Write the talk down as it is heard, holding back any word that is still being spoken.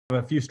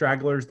a few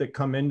stragglers that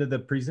come into the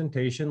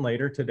presentation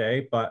later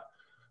today, but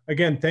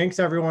again, thanks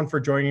everyone for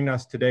joining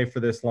us today for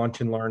this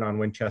Lunch and Learn on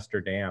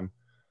Winchester Dam.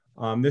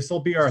 This will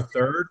be our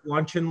third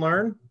Lunch and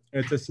Learn.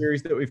 It's a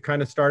series that we've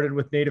kind of started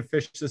with Native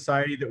Fish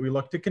Society that we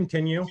look to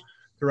continue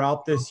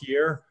throughout this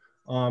year,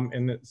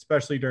 and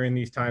especially during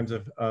these times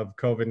of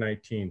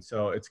COVID-19.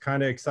 So it's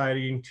kind of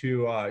exciting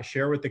to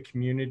share with the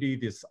community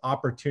this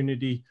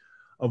opportunity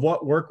of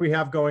what work we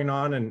have going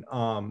on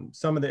and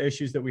some of the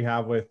issues that we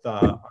have with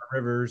our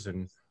rivers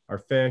and our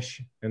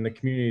fish and the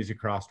communities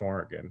across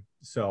Oregon.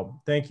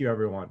 So thank you,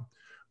 everyone.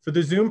 For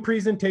the Zoom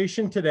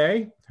presentation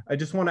today, I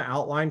just want to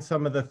outline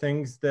some of the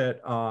things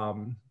that,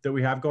 that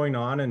we have going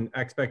on and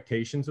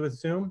expectations with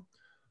Zoom.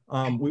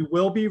 We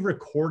will be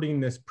recording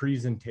this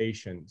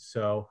presentation,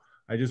 so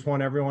I just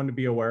want everyone to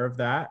be aware of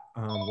that.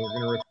 We're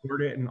going to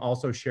record it and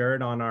also share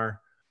it on our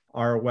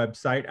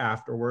website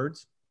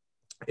afterwards.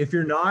 If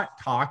you're not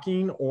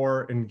talking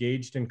or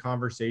engaged in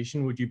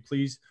conversation, would you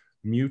please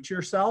mute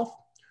yourself?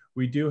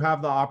 We do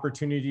have the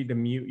opportunity to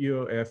mute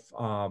you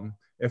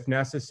if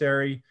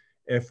necessary.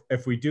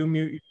 If we do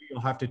mute you,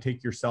 you'll have to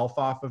take yourself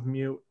off of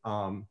mute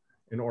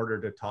in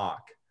order to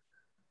talk.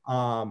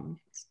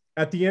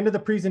 At the end of the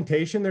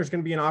presentation, there's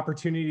going to be an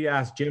opportunity to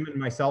ask Jim and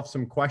myself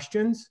some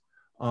questions.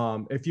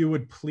 If you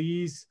would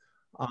please,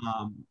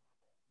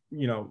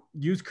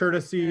 use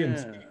courtesy and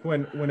speak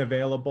when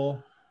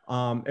available.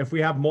 If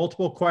we have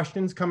multiple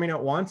questions coming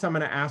at once, I'm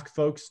going to ask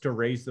folks to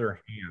raise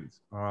their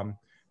hands.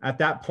 At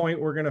that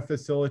point, we're going to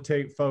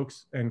facilitate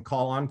folks and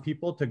call on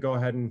people to go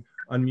ahead and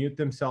unmute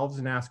themselves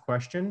and ask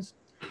questions.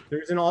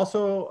 There's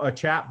also a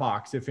chat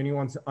box if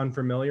anyone's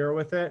unfamiliar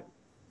with it.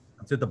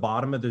 It's at the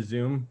bottom of the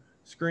Zoom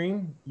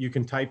screen. You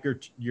can type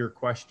your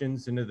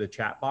questions into the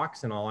chat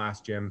box and I'll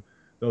ask Jim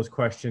those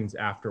questions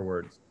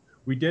afterwards.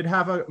 We did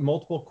have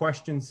multiple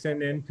questions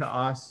sent in to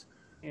us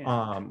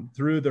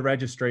through the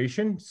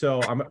registration. So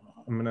I'm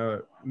going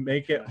to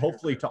make it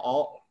hopefully to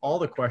all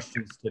the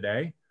questions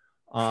today.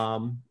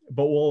 But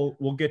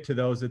we'll get to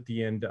those at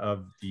the end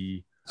of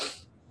the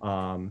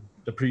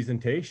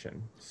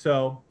presentation.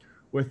 So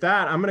with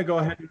that, I'm going to go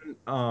ahead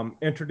and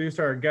introduce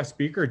our guest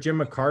speaker, Jim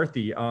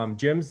McCarthy.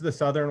 Jim's the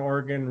Southern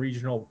Oregon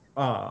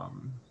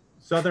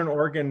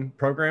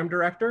Program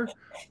Director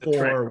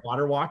for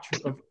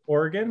WaterWatch of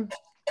Oregon.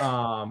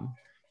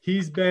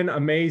 He's been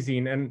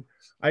amazing, and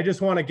I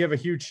just want to give a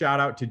huge shout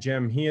out to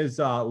Jim. He has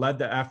led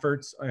the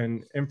efforts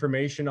and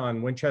information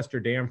on Winchester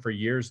Dam for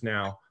years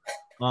now,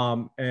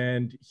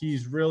 and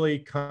he's really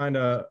kind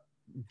of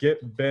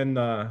been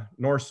the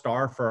North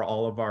Star for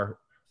all of our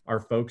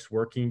folks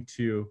working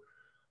to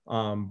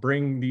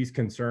bring these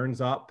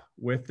concerns up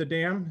with the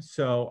dam.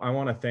 So I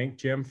want to thank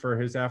Jim for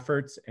his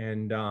efforts.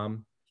 And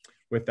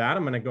with that,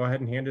 I'm going to go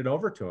ahead and hand it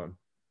over to him.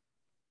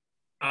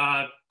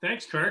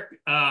 Thanks, Kirk.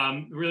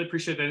 Really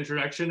appreciate that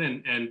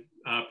introduction and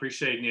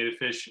appreciate Native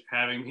Fish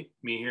having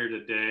me here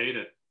today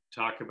to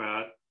talk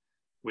about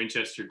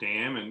Winchester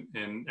Dam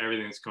and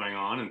everything that's going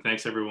on. And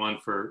thanks everyone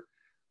for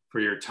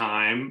your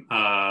time.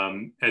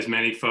 As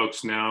many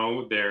folks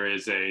know, there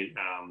is a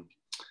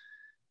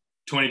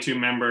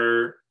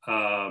 22-member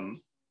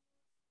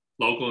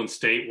local and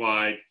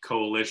statewide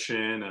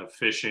coalition of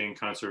fishing,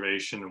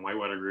 conservation, and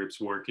whitewater groups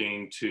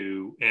working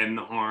to end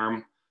the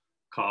harm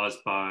caused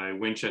by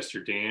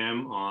Winchester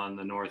Dam on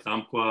the North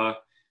Umpqua.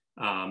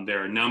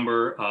 There are a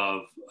number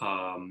of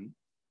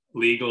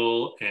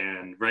legal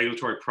and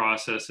regulatory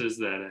processes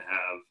that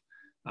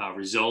have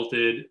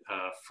resulted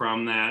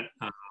from that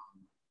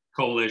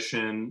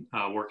coalition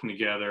working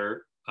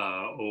together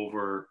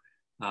over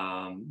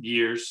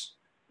years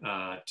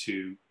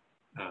to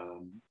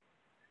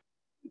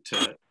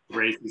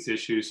raise these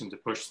issues and to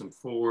push them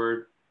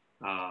forward.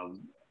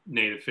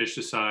 Native Fish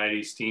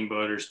Society,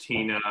 Steamboaters,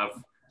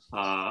 TNF,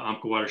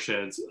 Umpqua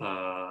Watersheds,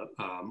 a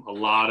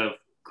lot of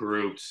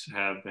groups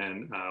have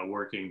been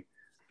working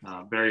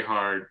very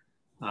hard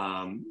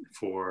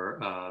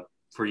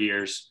for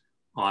years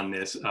on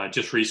this.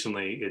 Just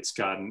recently, it's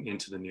gotten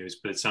into the news,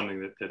 but it's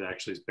something that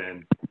actually has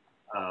been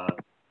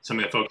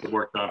something that folks have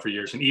worked on for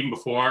years. And even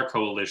before our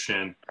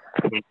coalition,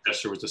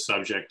 Winchester was the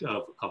subject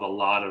of a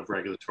lot of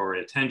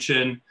regulatory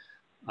attention,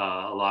 a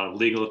lot of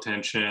legal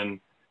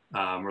attention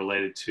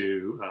related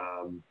to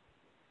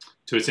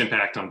its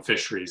impact on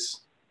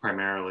fisheries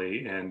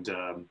primarily, and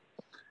the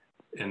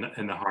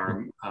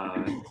harm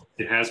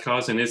it has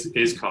caused and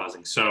is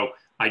causing. So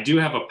I do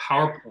have a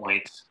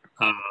PowerPoint.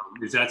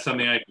 Is that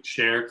something I can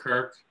share,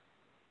 Kirk?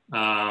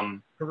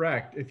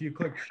 Correct. If you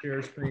click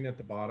share screen at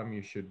the bottom,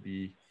 you should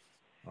be.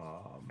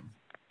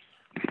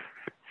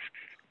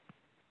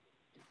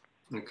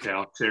 Okay,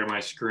 I'll share my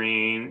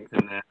screen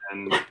and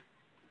then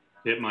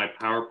hit my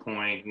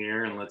PowerPoint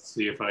here, and let's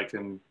see if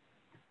I'm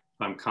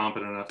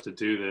competent enough to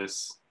do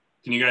this.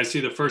 Can you guys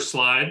see the first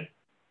slide?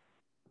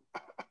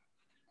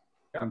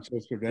 I'm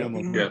supposed to go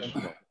down. Yes.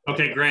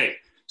 Okay, great.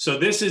 So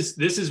this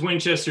is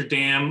Winchester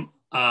Dam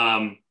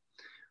on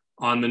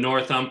the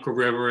North Umpqua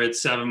River.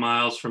 It's 7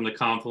 miles from the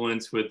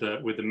confluence with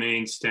the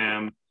main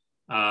stem.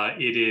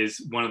 It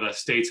is one of the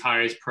state's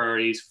highest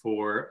priorities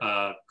for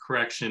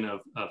correction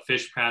of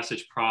fish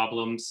passage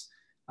problems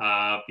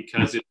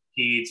because it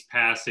impedes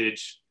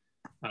passage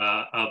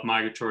of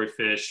migratory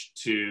fish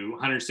to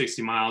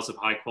 160 miles of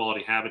high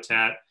quality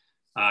habitat.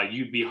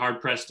 You'd be hard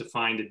pressed to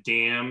find a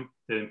dam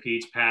that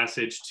impedes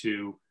passage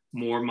to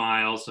more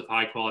miles of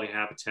high quality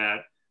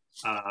habitat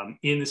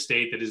in the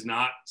state that is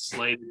not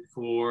slated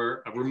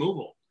for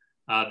removal.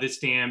 This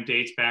dam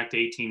dates back to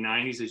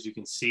 1890s, as you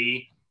can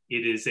see.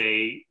 It is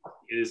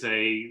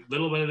a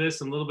little bit of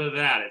this and a little bit of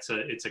that.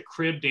 It's a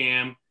crib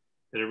dam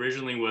that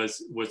originally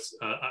was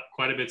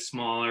quite a bit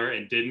smaller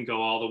and didn't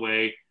go all the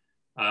way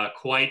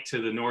quite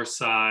to the north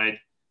side.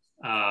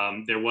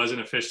 There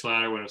wasn't a fish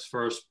ladder when it was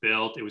first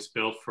built. It was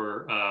built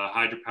for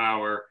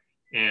hydropower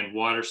and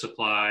water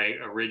supply.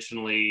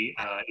 Originally,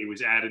 it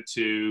was added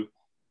to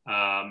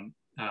and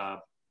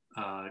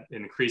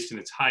increased in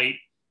its height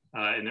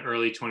in the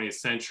early 20th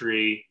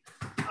century,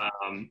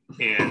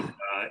 and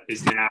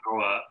is now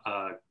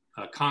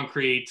a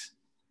concrete,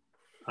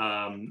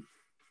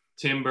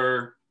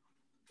 timber,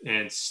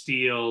 and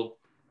steel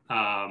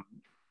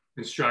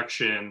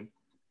construction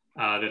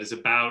that is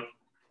about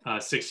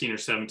 16 or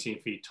 17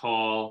 feet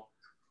tall.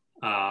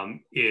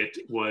 It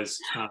was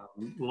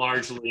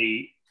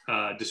largely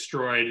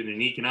destroyed in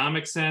an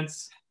economic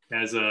sense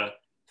as a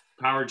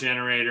power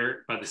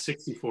generator by the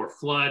 '64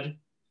 flood.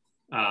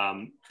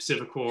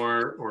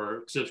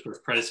 Pacificor's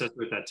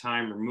predecessor at that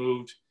time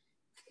removed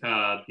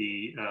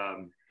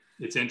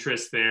its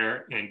interest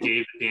there and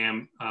gave the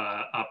dam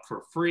up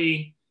for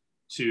free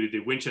to the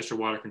Winchester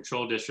Water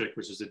Control District,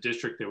 which is a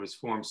district that was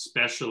formed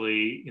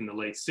specially in the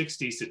late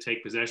 '60s to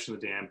take possession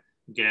of the dam.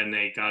 Again,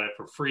 they got it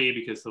for free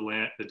because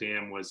the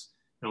dam was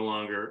no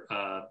longer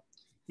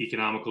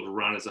economical to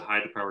run as a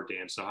hydropower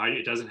dam. So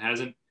it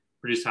hasn't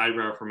produced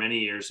hydropower for many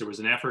years. There was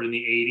an effort in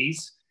the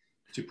 '80s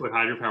to put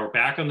hydropower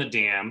back on the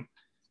dam.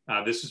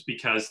 This was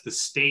because the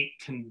state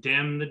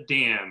condemned the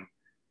dam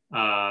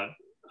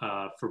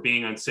for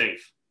being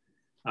unsafe.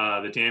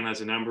 The dam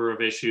has a number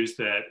of issues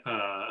that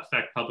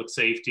affect public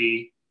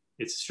safety,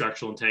 its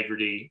structural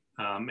integrity,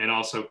 and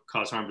also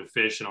cause harm to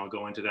fish, and I'll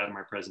go into that in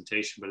my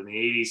presentation. But in the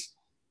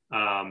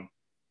 '80s,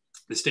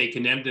 the state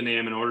condemned the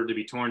dam in order to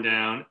be torn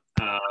down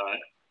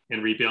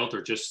and rebuilt,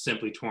 or just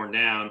simply torn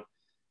down.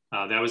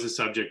 That was the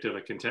subject of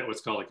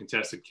what's called a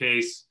contested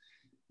case.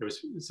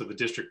 So the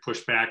district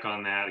pushed back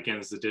on that. Again,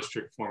 this is a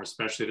district formed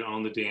especially to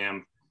own the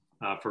dam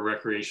for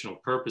recreational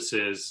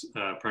purposes,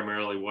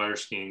 primarily water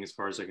skiing, as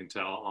far as I can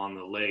tell, on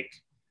the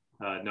lake.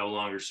 No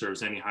longer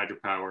serves any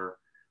hydropower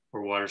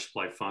or water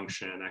supply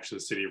function. Actually,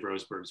 the city of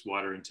Roseburg's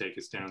water intake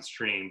is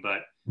downstream.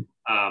 But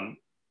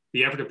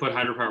the effort to put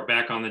hydropower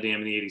back on the dam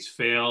in the '80s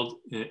failed,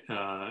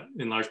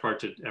 in large part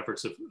to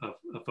efforts of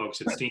folks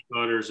at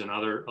steamboaters and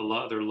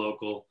other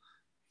local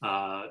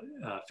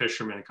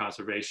fishermen and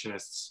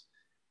conservationists.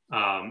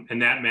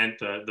 And that meant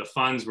the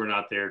funds were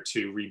not there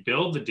to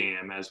rebuild the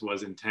dam as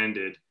was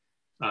intended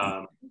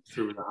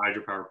through the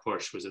hydropower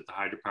push, was that the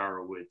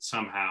hydropower would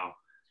somehow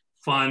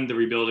fund the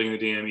rebuilding of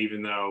the dam,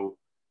 even though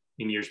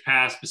in years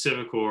past,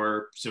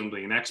 Pacificor,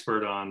 presumably an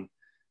expert on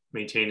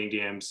maintaining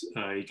dams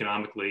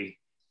economically,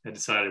 had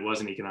decided it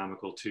wasn't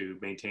economical to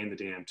maintain the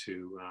dam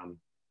to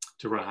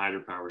run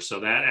hydropower. So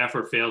that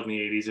effort failed in the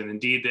 '80s, and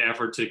indeed the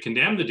effort to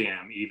condemn the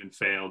dam even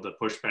failed. The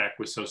pushback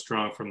was so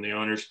strong from the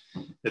owners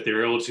that they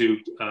were able to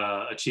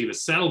achieve a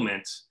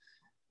settlement,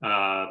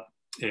 a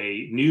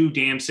new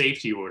dam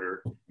safety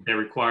order that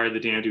required the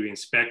dam to be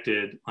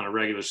inspected on a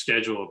regular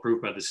schedule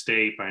approved by the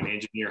state, by an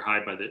engineer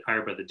hired by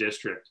the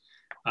district.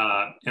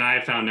 And I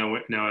have found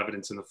no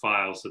evidence in the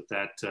files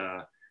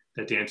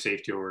that dam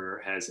safety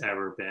order has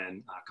ever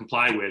been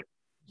complied with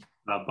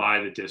by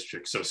the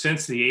district. So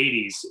since the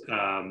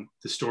 '80s,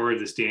 the story of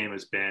this dam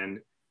has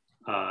been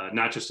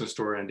not just a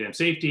story on dam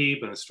safety,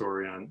 but a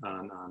story on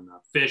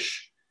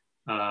fish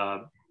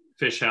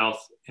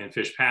health and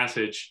fish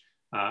passage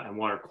and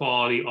water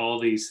quality, all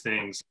these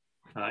things.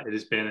 It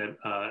has been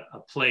a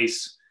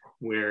place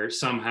where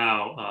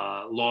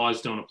somehow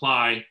laws don't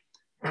apply,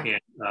 and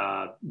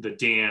the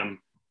dam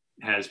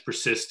has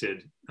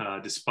persisted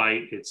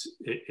despite its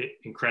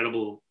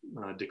incredible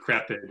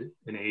decrepit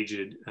and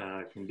aged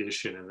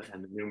condition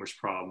and the numerous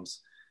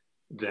problems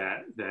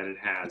that it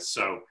has.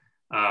 So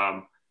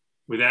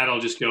with that, I'll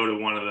just go to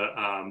one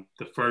of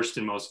the first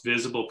and most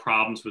visible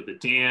problems with the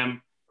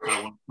dam. One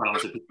of the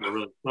problems that people are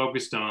really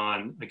focused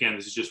on. Again,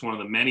 this is just one of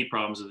the many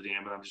problems of the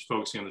dam, but I'm just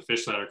focusing on the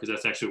fish ladder because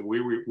that's actually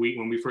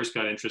when we first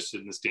got interested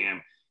in this dam,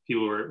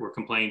 people were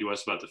complaining to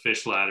us about the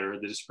fish ladder,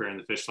 the despair in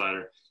the fish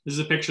ladder. This is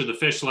a picture of the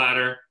fish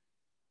ladder.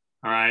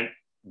 All right.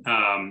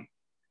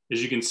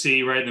 As you can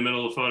see right in the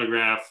middle of the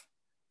photograph,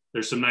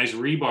 there's some nice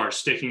rebar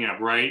sticking up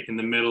right in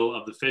the middle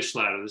of the fish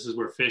ladder. This is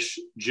where fish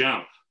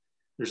jump.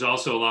 There's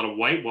also a lot of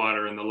white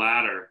water in the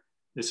ladder.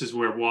 This is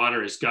where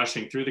water is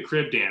gushing through the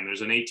crib dam.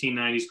 There's an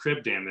 1890s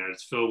crib dam there.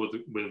 It's filled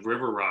with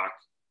river rock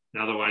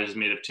and otherwise is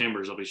made of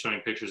timbers. I'll be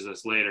showing pictures of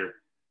this later.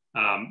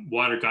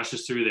 Water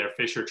gushes through there.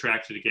 Fish are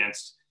attracted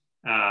against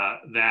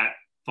that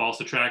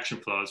false attraction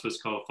flow. That's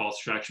what's called a false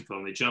attraction flow.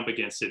 And they jump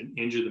against it and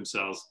injure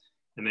themselves,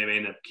 and they may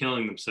end up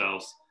killing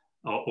themselves,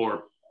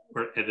 or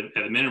at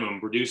the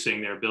minimum,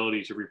 reducing their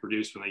ability to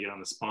reproduce when they get on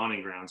the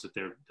spawning grounds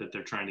that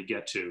they're trying to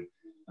get to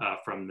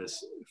from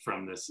this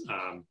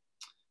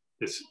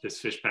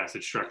fish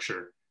passage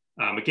structure.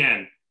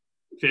 Again,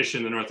 fish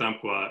in the North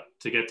Umpqua,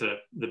 to get to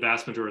the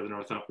vast majority of the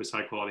North Umpqua's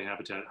high quality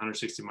habitat,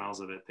 160 miles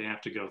of it, they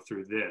have to go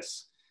through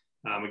this.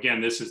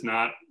 Again, this is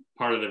not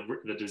part of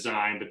the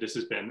design, but this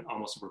has been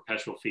almost a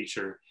perpetual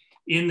feature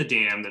in the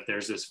dam, that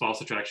there's this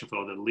false attraction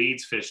flow that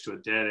leads fish to a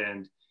dead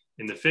end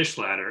in the fish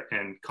ladder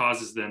and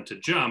causes them to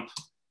jump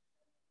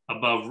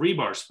above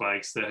rebar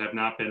spikes that have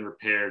not been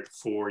repaired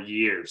for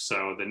years.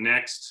 So the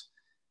next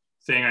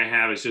thing I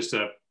have is just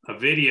a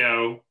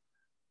video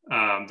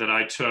that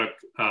I took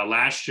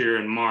last year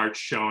in March,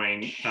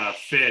 showing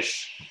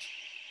fish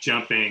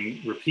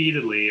jumping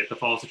repeatedly at the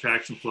false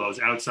attraction flows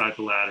outside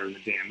the ladder in the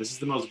dam. This is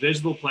the most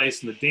visible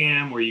place in the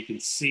dam where you can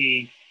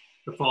see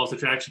the false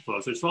attraction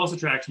flows. There's false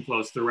attraction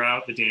flows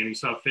throughout the dam. You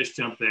saw fish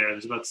jump there.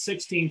 There's about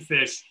 16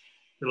 fish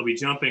that'll be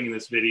jumping in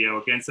this video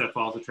against that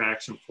false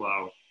attraction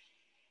flow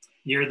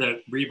near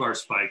the rebar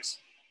spikes.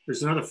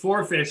 There's another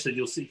 4 fish that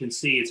you can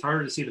see. It's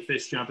harder to see the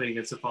fish jumping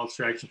against the false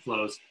attraction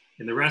flows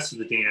in the rest of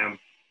the dam,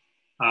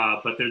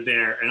 but they're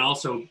there. And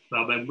also,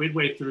 about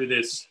midway through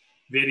this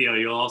video,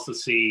 you'll also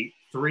see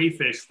 3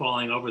 fish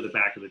falling over the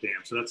back of the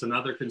dam. So that's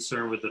another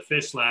concern with the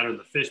fish ladder and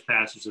the fish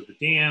passage of the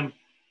dam,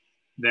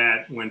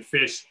 that when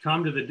fish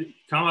come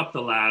up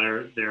the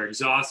ladder, they're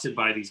exhausted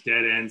by these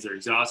dead ends. They're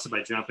exhausted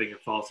by jumping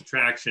at false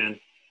attraction.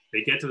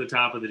 They get to the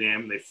top of the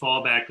dam, they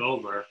fall back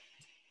over.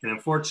 And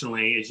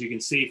unfortunately, as you can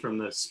see from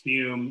the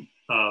spume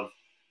of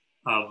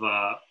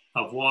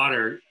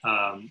water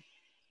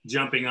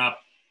jumping up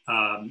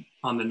on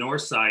the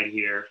north side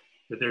here,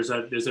 that there's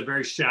a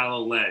very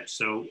shallow ledge.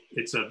 So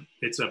it's a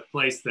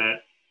place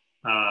that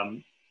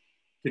can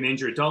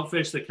injure adult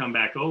fish that come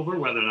back over,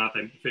 whether or not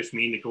the fish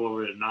mean to go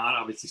over it or not.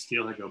 Obviously,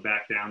 steelhead go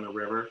back down the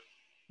river,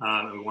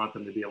 and we want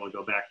them to be able to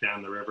go back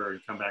down the river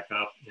and come back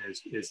up in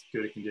as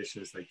good a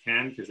condition as they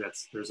can, because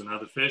there's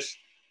another fish.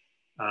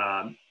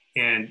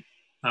 And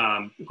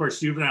of course,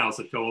 juveniles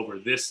that go over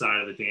this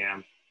side of the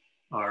dam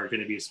are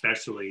going to be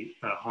especially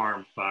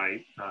harmed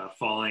by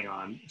falling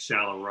on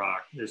shallow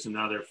rock. There's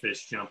another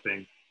fish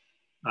jumping.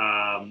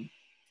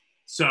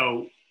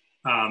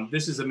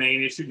 This is a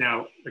main issue.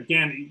 Now,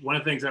 again, one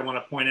of the things I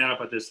want to point out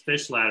about this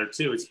fish ladder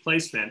too, its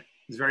placement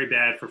is very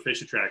bad for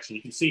fish attraction.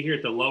 You can see here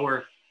at the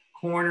lower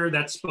corner,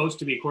 that's supposed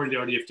to be, according to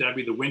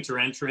ODFW, the winter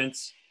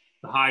entrance,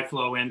 the high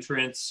flow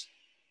entrance.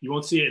 You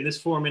won't see it in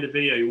this 4-minute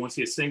video. You won't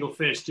see a single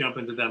fish jump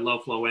into that low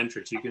flow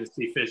entrance. You can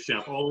see fish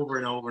jump over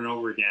and over and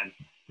over again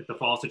at the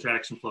false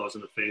attraction flows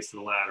in the face of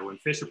the ladder. When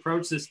fish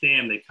approach this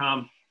dam, they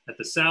come at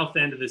the south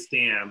end of this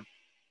dam,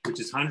 which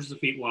is hundreds of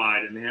feet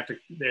wide, and they have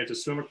to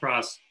swim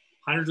across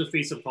hundreds of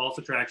feet of false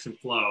attraction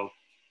flow,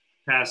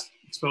 past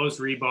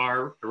exposed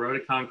rebar,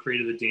 eroded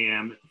concrete of the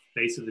dam, at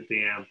the base of the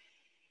dam,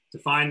 to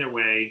find their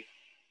way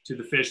to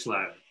the fish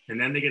ladder.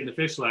 And then they get in the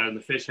fish ladder, and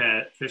the fish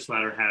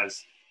ladder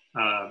has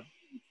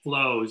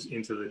flows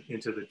into the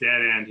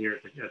dead end here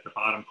at the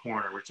bottom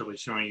corner, which I'll be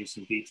showing you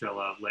some detail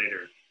of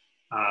later.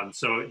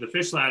 So the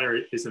fish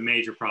ladder is a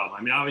major problem.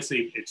 I mean,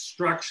 obviously its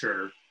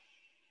structure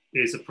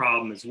is a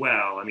problem as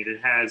well. I mean,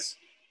 it has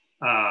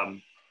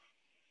a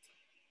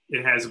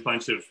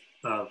bunch of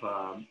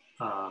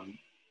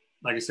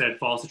like I said,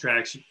 false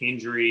attraction,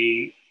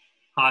 injury,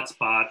 hot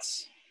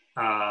spots.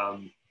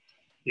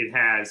 It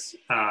has,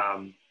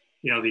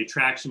 the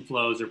attraction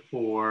flows are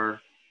poor.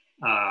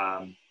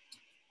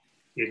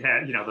 It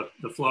had,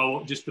 the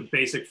flow, just the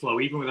basic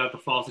flow, even without the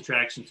false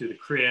attraction to the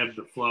crib,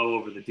 the flow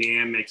over the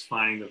dam makes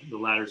finding the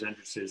ladder's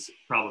entrances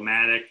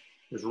problematic.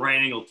 There's right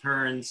angle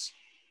turns.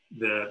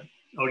 The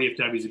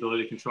ODFW's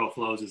ability to control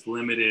flows is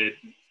limited.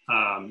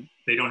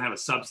 They don't have a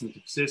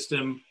substantive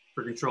system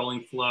for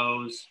controlling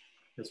flows.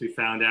 As we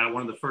found out,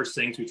 one of the first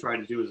things we tried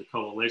to do as a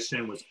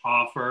coalition was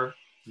offer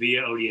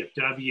via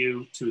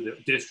ODFW to the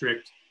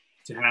district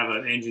to have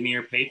an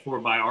engineer paid for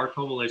by our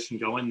coalition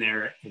go in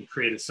there and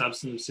create a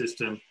substantive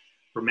system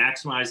for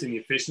maximizing the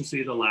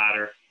efficiency of the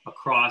ladder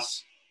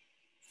across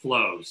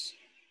flows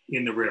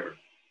in the river.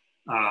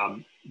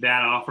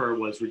 That offer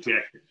was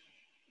rejected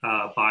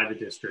by the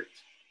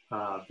district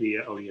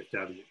via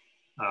ODFW.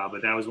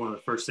 But that was one of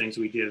the first things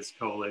we did as a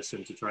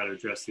coalition to try to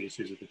address the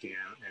issues of the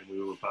dam, and we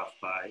were rebuffed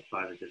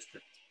by the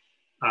district.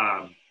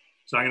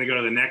 So I'm gonna go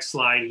to the next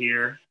slide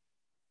here.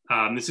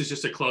 This is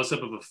just a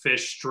close-up of a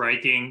fish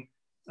striking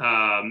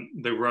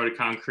the eroded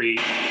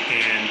concrete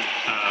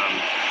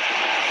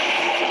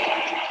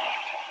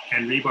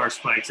and rebar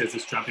spikes as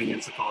it's jumping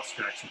against the false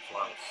attraction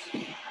flows.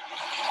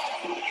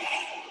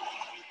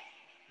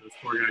 Those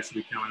poor guys should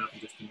be coming up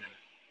in just a minute.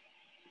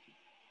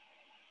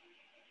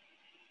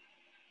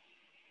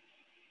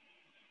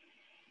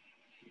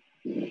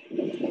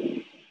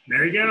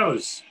 There he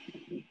goes.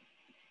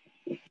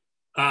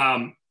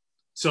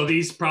 So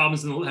these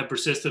problems have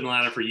persisted in the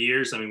ladder for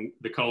years. I mean,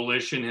 the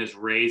coalition has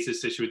raised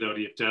this issue with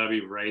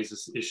ODFW, raised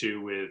this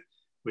issue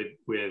with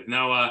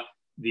NOAA.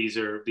 these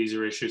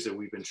are issues that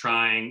we've been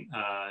trying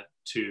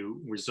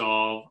to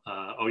resolve.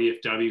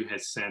 ODFW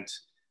has sent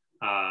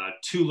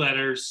 2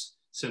 letters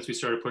since we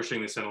started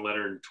pushing. They sent a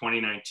letter in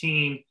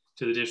 2019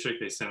 to the district.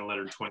 They sent a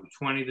letter in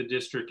 2020 to the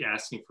district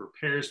asking for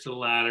repairs to the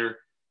ladder.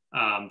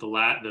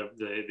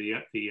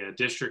 The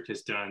district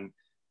has done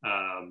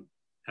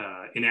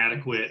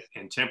inadequate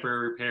and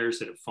temporary repairs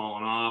that have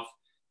fallen off.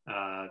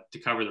 To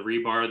cover the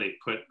rebar, they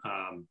put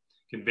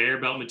conveyor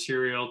belt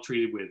material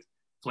treated with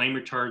flame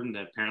retardant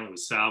that apparently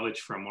was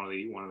salvaged from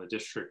one of the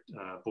district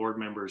board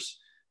members'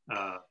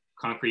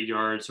 concrete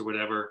yards or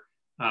whatever.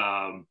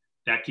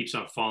 That keeps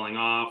on falling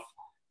off.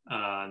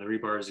 The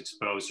rebar is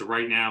exposed. So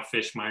right now,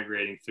 fish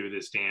migrating through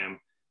this dam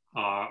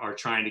are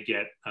trying to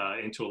get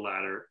into a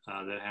ladder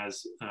that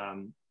has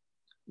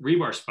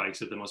rebar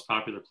spikes at the most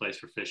popular place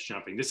for fish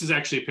jumping. This is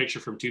actually a picture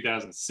from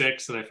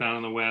 2006 that I found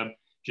on the web,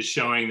 just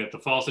showing that the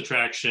false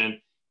attraction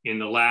in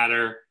the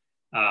ladder,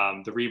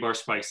 the rebar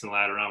spikes in the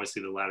ladder, and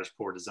obviously the ladder's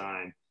poor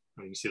design.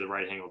 I mean, you see the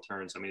right angle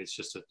turns. I mean, it's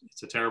just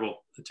a terrible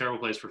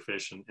place for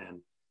fish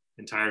and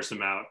tires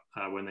them out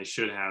when they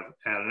should have,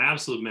 at an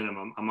absolute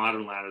minimum, a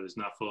modern ladder that's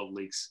not full of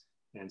leaks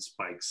and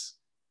spikes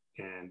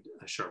and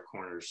sharp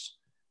corners.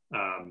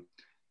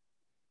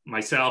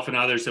 Myself and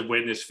others have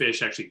witnessed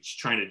fish actually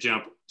trying to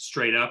jump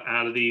straight up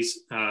out of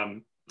these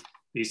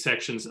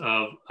sections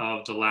of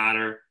the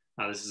ladder.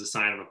 This is a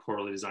sign of a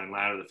poorly designed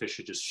ladder. The fish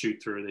should just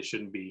shoot through. They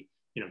shouldn't be,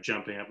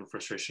 jumping up in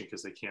frustration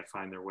because they can't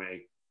find the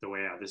way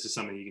out. This is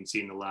something you can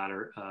see in the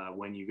ladder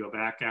when you go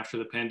back after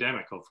the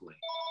pandemic, hopefully.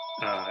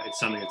 It's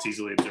something that's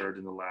easily observed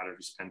in the ladder if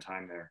you spend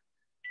time there.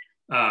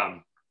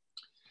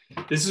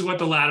 This is what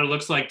the ladder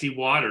looks like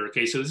dewatered.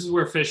 Okay, so this is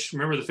where fish,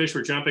 remember the fish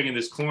were jumping in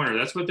this corner.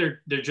 That's what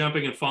they're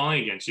jumping and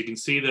falling against. You can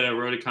see the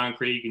eroded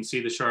concrete. You can see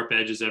the sharp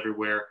edges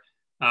everywhere.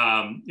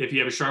 If you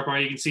have a sharp eye,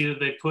 you can see that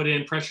they put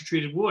in pressure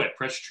treated wood.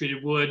 Pressure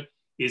treated wood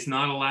is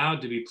not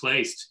allowed to be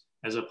placed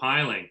as a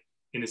piling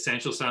in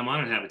essential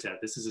salmon habitat.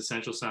 This is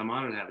essential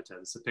salmon habitat.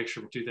 It's a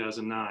picture from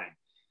 2009.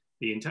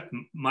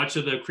 Much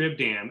of the crib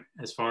dam,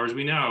 as far as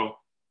we know,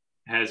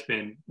 has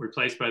been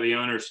replaced by the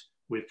owners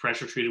with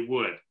pressure treated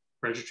wood.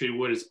 Pressure treated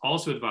wood is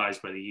also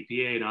advised by the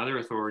EPA and other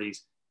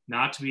authorities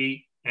not to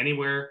be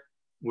anywhere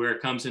where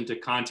it comes into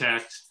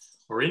contact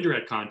or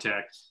indirect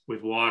contact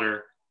with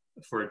water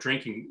for a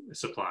drinking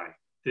supply.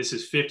 This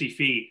is 50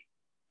 feet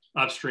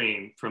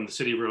upstream from the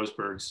city of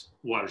Roseburg's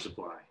water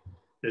supply.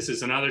 This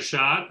is another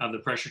shot of the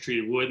pressure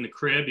treated wood in the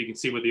crib. You can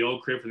see what the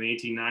old crib from the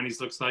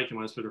 1890s looks like and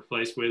what it's been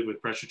replaced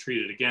with pressure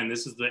treated. Again,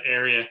 this is the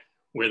area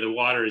where the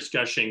water is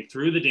gushing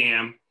through the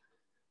dam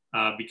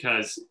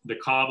because the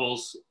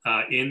cobbles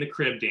in the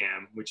crib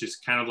dam, which is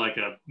kind of like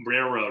a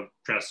railroad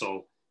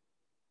trestle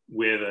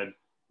with a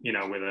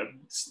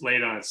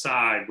slate on its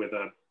side with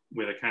a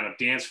kind of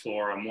dance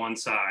floor on one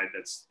side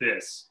that's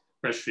this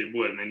pressure treated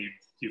wood, and then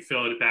you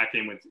fill it back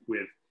in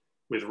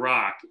with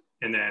rock,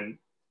 and then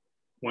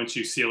once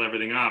you seal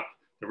everything up,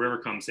 the river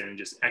comes in and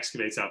just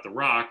excavates out the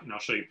rock, and I'll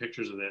show you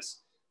pictures of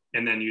this,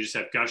 and then you just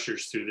have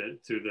gushers through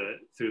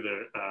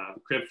the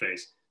crib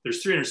face.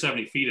 There's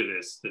 370 feet of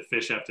this that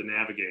fish have to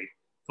navigate,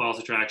 false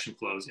attraction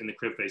flows in the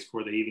crib face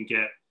before they even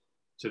get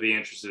to the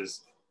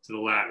entrances to the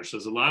ladder. So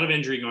there's a lot of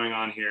injury going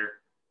on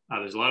here.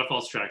 There's a lot of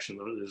false attraction.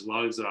 There's a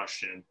lot of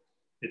exhaustion.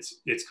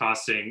 It's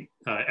costing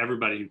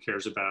everybody who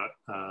cares about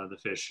the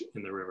fish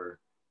in the river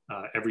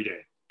every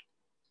day.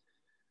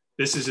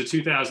 This is a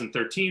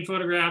 2013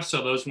 photograph.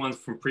 So those ones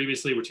from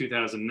previously were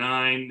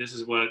 2009. This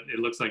is what it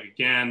looks like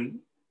again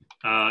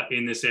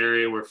in this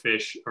area where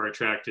fish are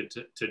attracted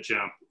to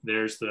jump.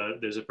 There's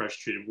a pressure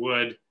treated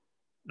wood,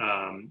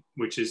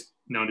 which is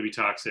known to be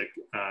toxic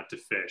to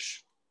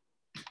fish.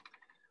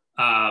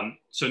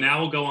 So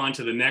now we'll go on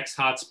to the next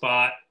hot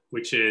spot,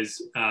 which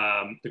is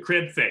the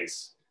crib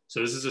face. So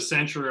this is a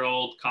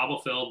century-old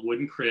cobble-filled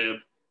wooden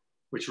crib,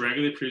 which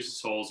regularly produces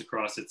holes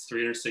across its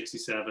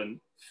 367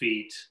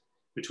 feet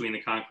between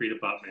the concrete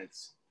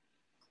abutments.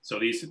 So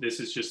this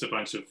is just a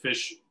bunch of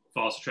fish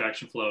false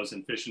attraction flows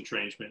and fish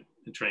entrainment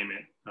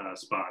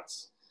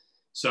spots.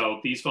 So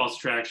these false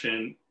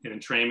attraction and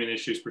entrainment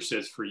issues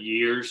persist for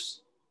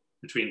years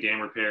between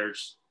dam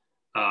repairs.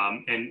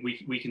 And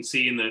we can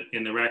see in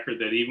the record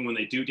that even when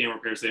they do dam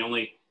repairs, they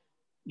only,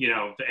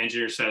 the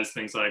engineer says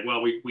things like,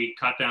 well, we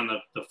cut down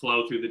the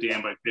flow through the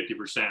dam by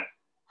 50%.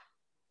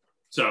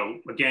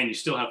 So again, you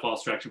still have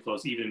false attraction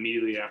flows even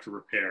immediately after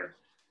repair.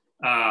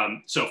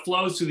 So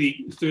flows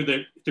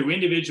through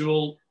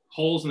individual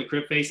holes in the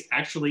crib face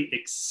actually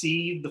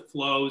exceed the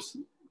flows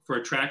for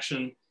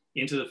attraction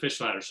into the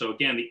fish ladder. So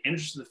again, the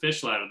entrance to the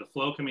fish ladder, the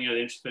flow coming out of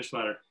the entrance to the fish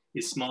ladder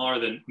is smaller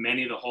than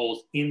many of the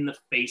holes in the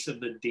face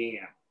of the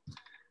dam.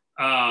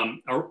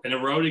 An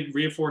eroded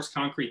reinforced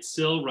concrete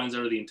sill runs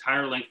over the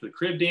entire length of the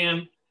crib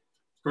dam,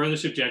 further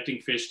subjecting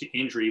fish to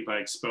injury by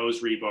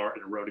exposed rebar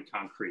and eroded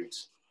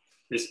concrete.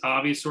 This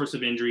obvious source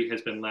of injury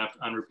has been left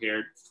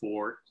unrepaired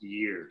for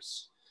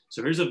years.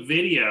 So here's a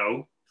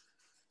video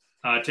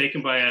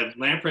taken by a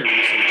lamprey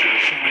researcher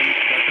showing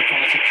what the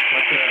flows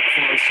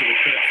to the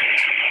crib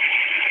face are.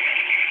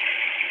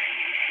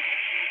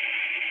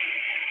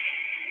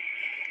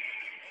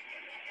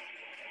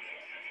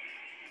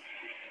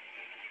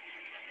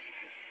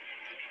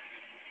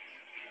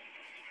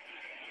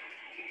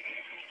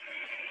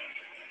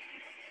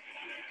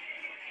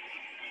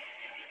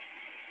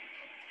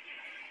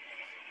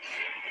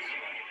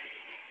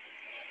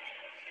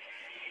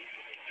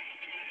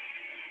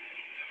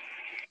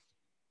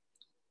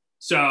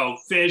 So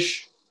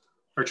fish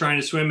are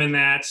trying to swim in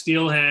that.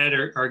 Steelhead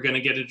are going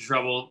to get into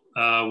trouble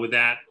with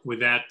that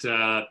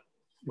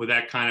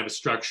kind of a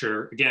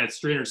structure. Again, it's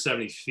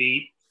 370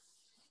 feet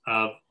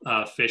of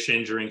fish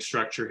injuring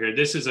structure here.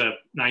 This is a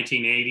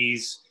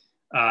 1980s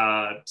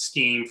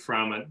scheme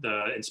from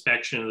the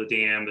inspection of the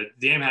dam. The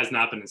dam has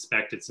not been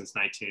inspected since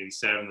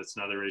 1987. That's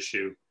another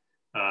issue.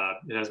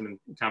 It hasn't been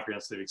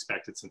comprehensively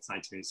inspected since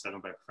 1987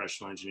 by a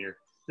professional engineer.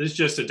 This is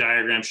just a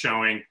diagram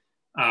showing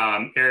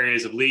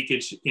areas of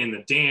leakage in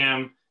the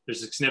dam.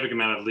 There's a significant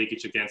amount of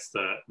leakage against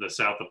the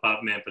south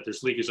abutment, but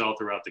there's leakage all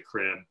throughout the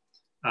crib.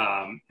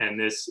 And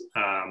this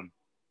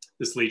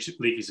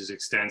leakage is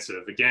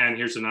extensive. Again,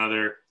 here's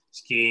another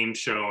scheme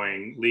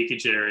showing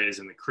leakage areas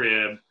in the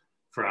crib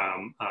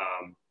from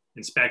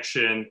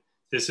inspection.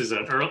 This is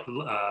a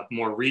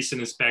more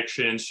recent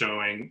inspection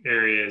showing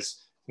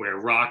areas where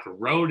rock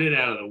eroded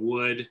out of the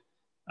wood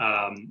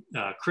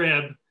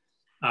crib.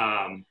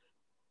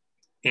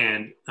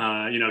 And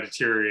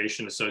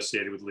deterioration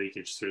associated with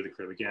leakage through the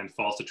crib. Again,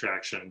 false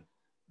attraction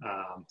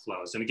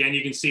flows. And again,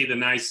 you can see the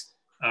nice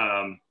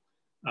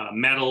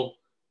metal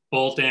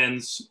bolt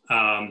ends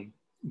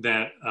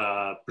that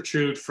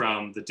protrude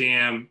from the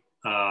dam,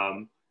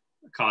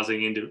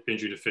 causing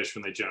injury to fish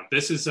when they jump.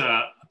 This is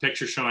a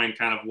picture showing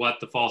kind of what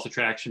the false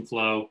attraction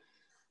flow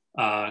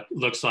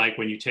looks like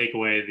when you take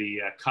away the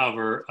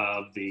cover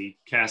of the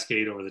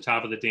cascade over the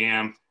top of the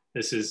dam.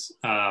 This is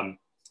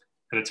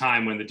at a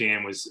time when the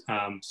dam was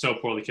so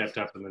poorly kept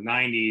up in the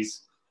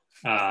 90s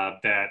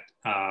that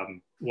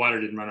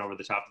water didn't run over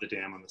the top of the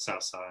dam on the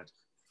south side.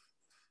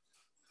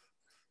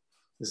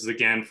 This is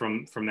again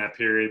from that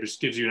period, which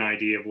gives you an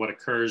idea of what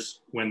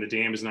occurs when the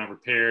dam is not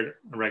repaired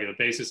on a regular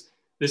basis.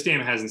 This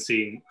dam hasn't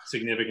seen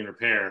significant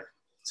repair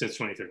since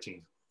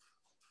 2013.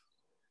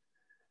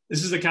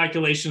 This is the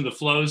calculation of the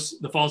flows,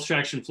 the false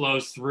attraction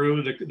flows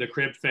through the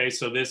crib face.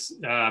 So this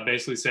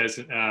basically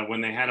says when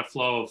they had a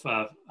flow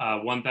of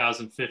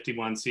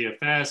 1,051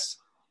 CFS,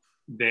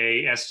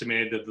 they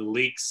estimated that the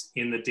leaks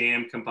in the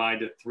dam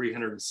combined to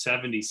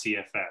 370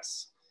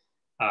 CFS.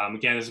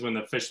 Again, this is when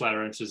the fish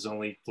ladder inches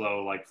only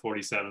flow like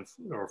 47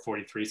 or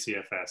 43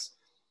 CFS.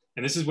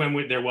 And this is when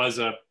there was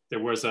a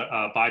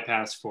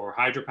bypass for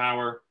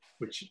hydropower,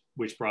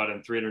 which brought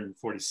in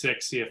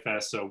 346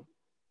 CFS. So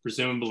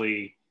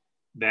presumably,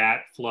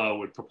 that flow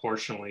would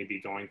proportionally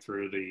be going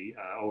through the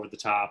over the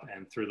top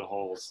and through the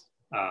holes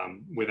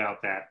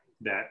without that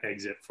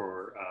exit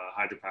for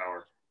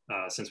hydropower,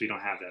 since we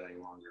don't have that any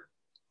longer.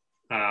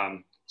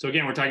 So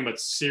again, we're talking about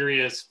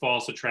serious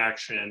false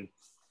attraction,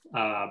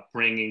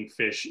 bringing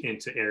fish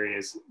into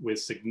areas with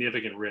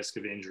significant risk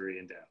of injury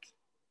and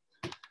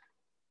death.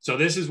 So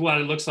this is what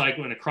it looks like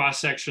when a cross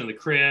section of the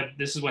crib.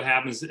 This is what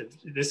happens.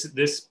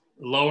 This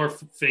lower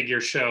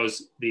figure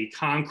shows the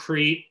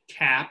concrete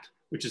cap,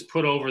 which is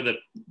put over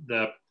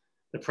the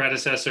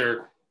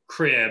predecessor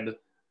crib.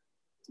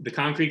 The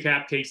concrete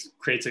cap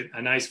creates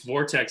a nice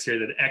vortex here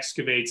that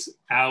excavates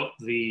out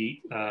the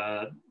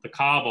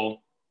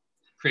cobble,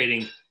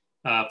 creating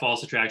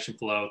false attraction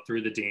flow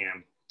through the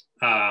dam.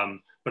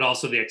 But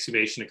also the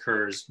excavation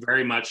occurs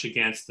very much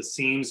against the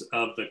seams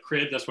of the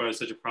crib. That's why it was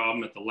such a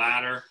problem at the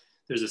ladder.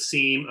 There's a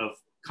seam of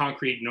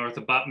concrete north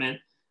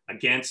abutment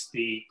against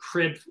the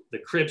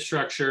crib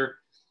structure.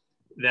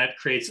 That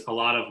creates a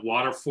lot of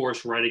water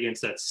force right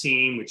against that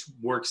seam, which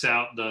works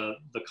out the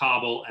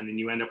cobble, and then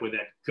you end up with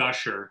that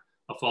gusher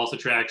of false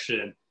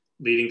attraction,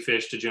 leading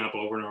fish to jump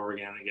over and over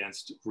again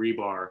against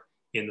rebar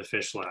in the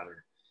fish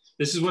ladder.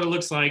 This is what it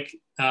looks like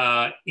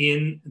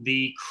in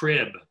the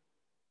crib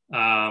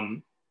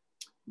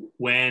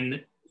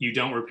when you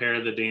don't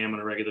repair the dam on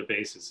a regular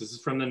basis. This is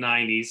from the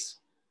 90s,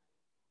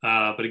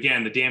 but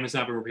again, the dam has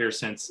not been repaired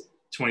since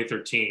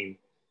 2013.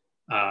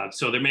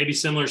 So there may be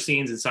similar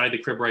scenes inside the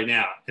crib right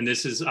now. And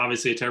this is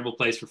obviously a terrible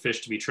place for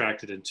fish to be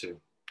attracted into.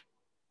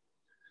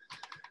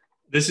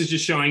 This is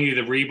just showing you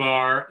the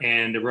rebar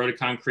and eroded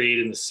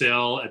concrete in the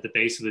sill at the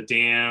base of the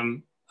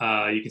dam.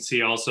 You can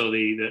see also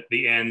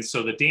the ends.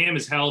 So the dam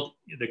is held,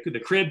 the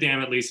crib dam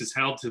at least is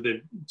held to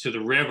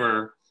the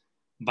river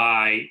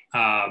by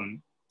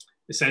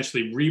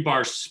essentially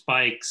rebar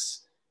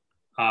spikes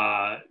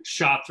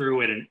shot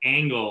through at an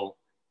angle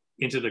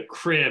into the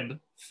crib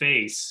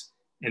face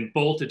and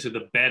bolted to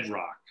the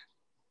bedrock.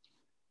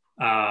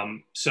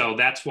 So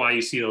that's why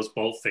you see those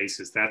bolt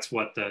faces. That's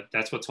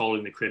what's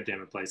holding the crib dam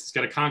in place. It's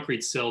got a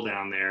concrete sill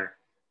down there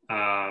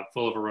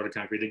full of eroded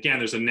concrete. Again,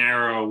 there's a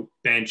narrow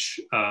bench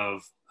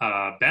of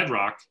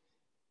bedrock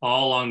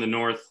all along the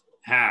north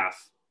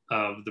half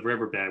of the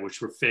riverbed,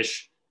 which were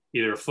fish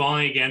either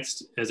falling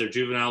against as they're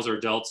juveniles or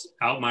adults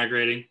out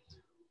migrating,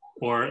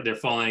 or they're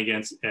falling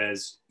against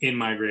as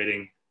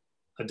in-migrating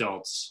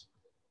adults.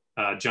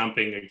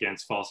 Jumping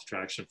against false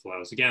attraction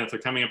flows. Again, if they're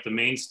coming up the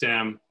main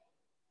stem,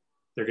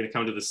 they're going to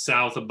come to the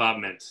south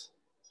abutment,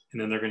 and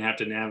then they're going to have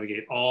to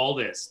navigate all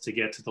this to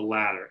get to the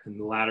ladder, and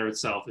the ladder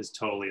itself is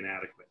totally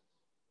inadequate.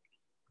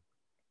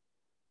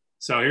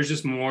 So here's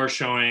just more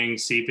showing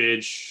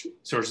seepage,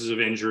 sources of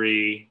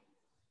injury,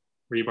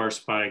 rebar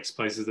spikes,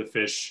 places the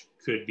fish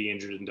could be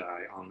injured and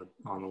die on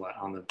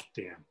the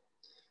dam.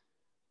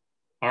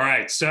 All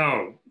right,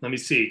 so let me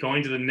see.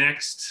 Going to the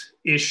next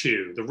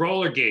issue, the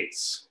roller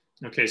gates.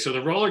 Okay, so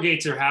the roller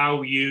gates are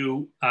how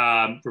you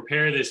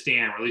repair this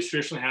dam, or at least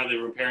traditionally how they're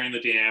repairing the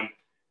dam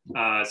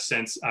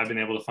since I've been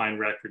able to find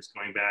records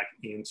going back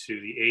into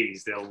the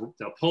 80s.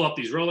 They'll pull up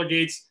these roller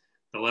gates.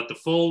 They'll let the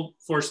full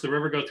force of the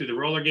river go through the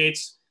roller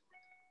gates.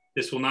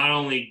 This will not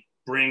only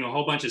bring a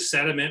whole bunch of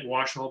sediment,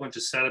 wash a whole bunch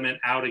of sediment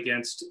out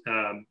against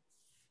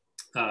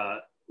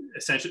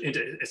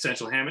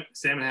essential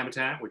salmon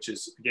habitat, which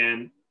is,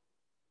 again,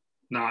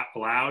 not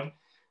allowed,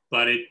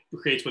 but it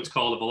creates what's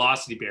called a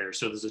velocity barrier.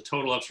 So there's a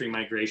total upstream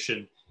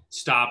migration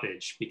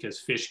stoppage because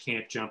fish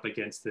can't jump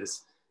against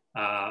this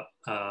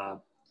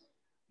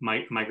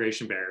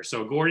migration barrier.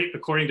 So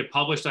according to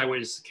published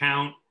eyewitness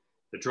account,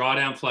 the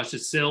drawdown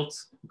flushes silt.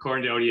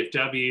 According to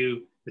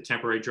ODFW, the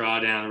temporary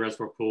drawdown, the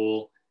reservoir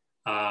pool,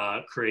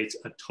 creates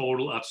a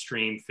total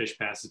upstream fish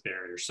passes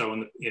barrier.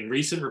 So in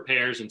recent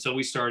repairs, until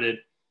we started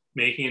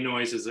making a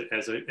noise as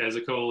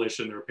a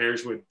coalition, the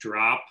repairs would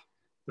drop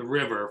the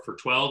river for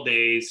 12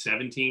 days,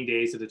 17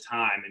 days at a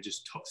time, and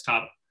just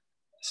stop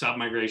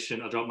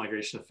migration, adult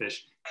migration of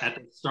fish at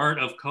the start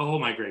of coho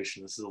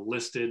migration. This is a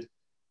listed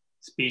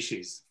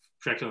species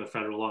protected under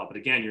federal law. But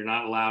again, you're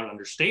not allowed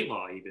under state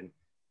law even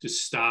to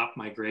stop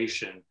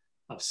migration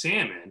of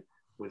salmon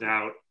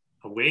without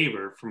a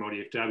waiver from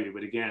ODFW.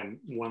 But again,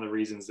 one of the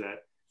reasons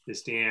that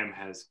this dam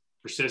has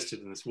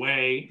persisted in this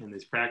way and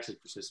these practices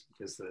persist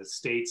because the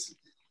state's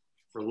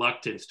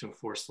reluctance to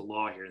enforce the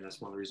law here, and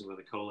that's one of the reasons why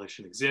the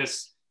coalition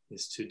exists,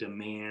 is to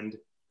demand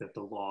that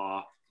the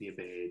law be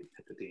obeyed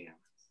at the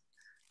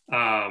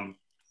dam.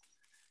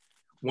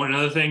 One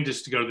other thing,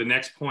 just to go to the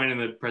next point in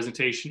the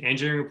presentation,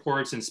 engineering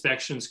reports,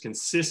 inspections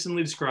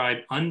consistently describe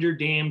under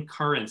dam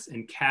currents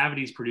and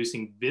cavities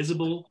producing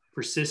visible,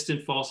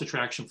 persistent false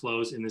attraction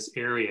flows in this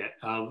area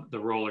of the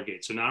roller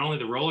gate. So not only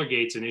the roller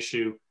gate's an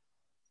issue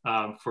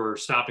for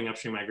stopping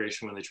upstream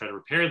migration when they try to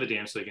repair the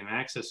dam so they can have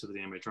access to the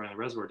dam by drawing the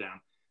reservoir down,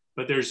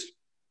 but there's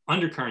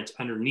undercurrents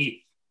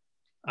underneath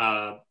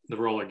the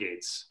roller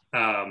gates.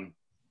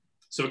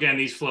 So again,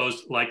 these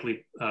flows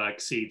likely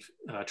exceed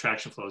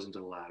traction flows into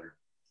the latter.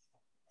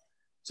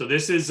 So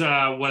this is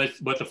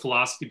what the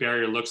velocity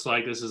barrier looks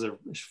like. This is a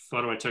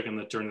photo I took during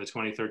the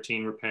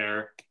 2013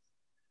 repair.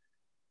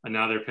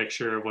 Another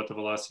picture of what the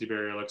velocity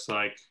barrier looks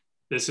like.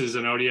 This is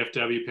an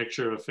ODFW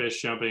picture of a fish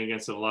jumping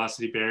against the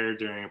velocity barrier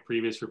during a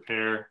previous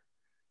repair.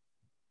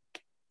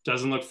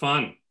 Doesn't look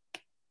fun.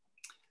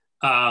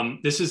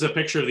 This is a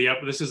picture of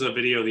this is a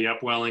video of the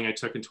upwelling I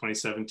took in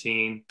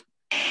 2017.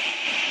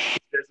 It's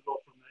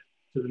visible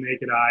to the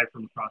naked eye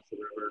from across the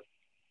river.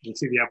 You can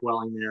see the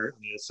upwelling there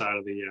on the other side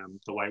of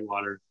the white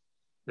water.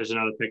 There's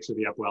another picture of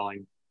the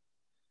upwelling.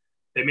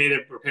 They made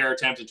a repair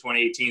attempt in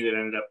 2018 that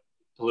ended up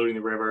polluting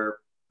the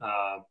river,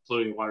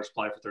 polluting the water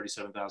supply for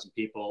 37,000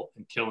 people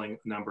and killing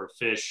a number of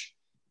fish.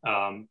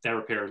 That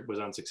repair was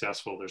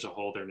unsuccessful. There's a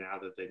hole there now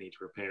that they need to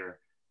repair,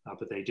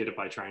 but they did it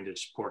by trying to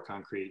just pour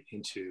concrete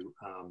into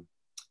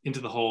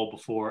the hole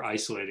before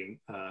isolating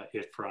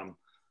it from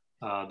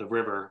the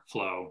river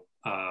flow.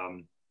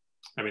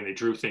 I mean, they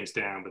drew things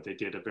down, but they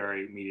did a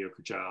very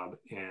mediocre job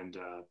and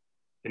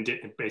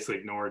basically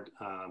ignored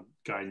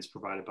guidance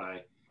provided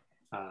by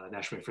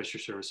National Marine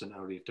Fisheries Service and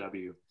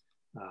ODFW,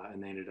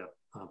 and they ended up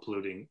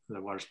polluting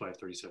the water supply of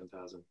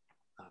 37,000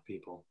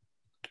 people.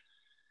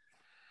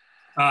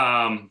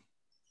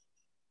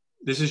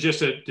 This is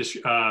just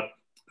a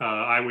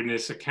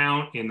eyewitness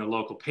account in the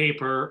local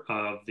paper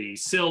of the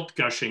silt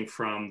gushing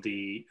from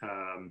the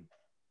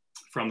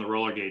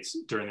roller gates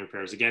during the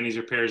repairs. Again, these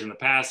repairs in the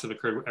past have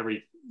occurred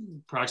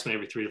approximately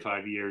every 3 to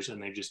 5 years, and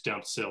they've just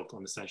dumped silt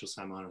on essential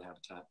salmon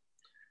habitat.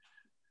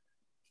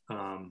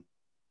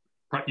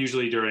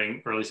 Usually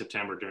during early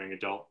September, during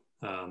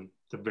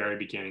the very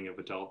beginning of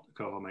adult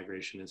coho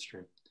migration in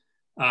stream.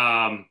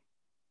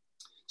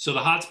 So the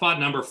hotspot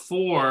number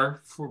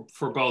 4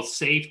 for both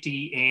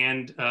safety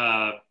and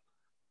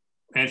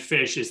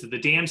fish is that the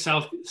dam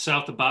south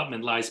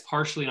abutment lies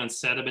partially on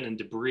sediment and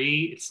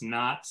debris. It's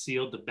not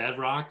sealed to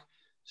bedrock.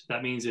 So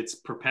that means it's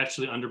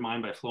perpetually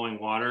undermined by flowing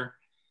water.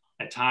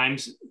 At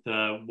times,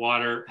 the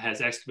water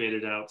has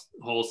excavated out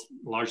holes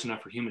large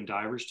enough for human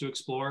divers to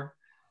explore.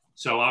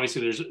 So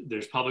obviously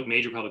there's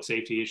major public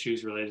safety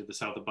issues related to the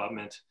south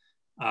abutment,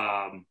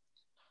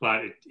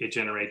 but it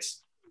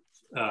generates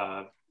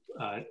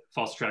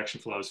false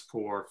attraction flows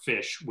for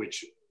fish,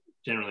 which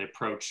generally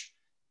approach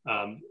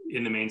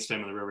in the main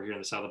stem of the river here in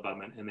the south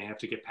abutment, and they have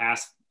to get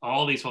past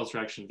all these false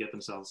attractions and get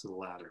themselves to the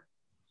ladder.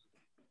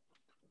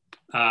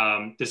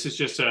 This is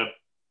just a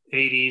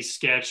 80s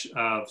sketch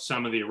of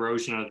some of the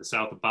erosion of the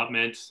south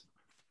abutment.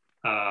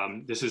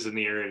 This is in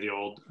the area of the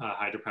old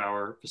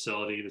hydropower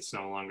facility that's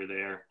no longer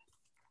there.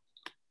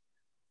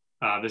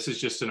 This is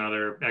just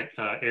another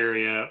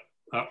area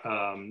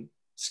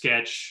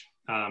sketch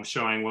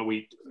showing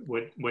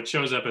what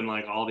shows up in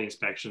like all the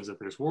inspections, that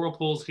there's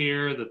whirlpools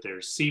here, that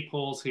there's seep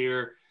holes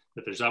here,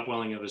 that there's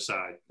upwelling on the other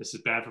side. This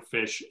is bad for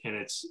fish, and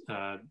it's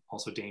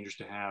also dangerous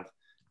to have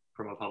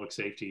from a public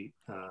safety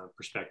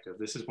perspective.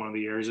 This is one of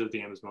the areas of the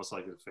dam that's most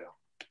likely to fail.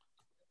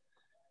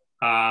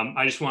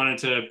 I just wanted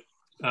to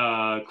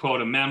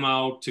quote a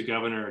memo to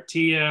Governor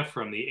Atiyeh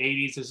from the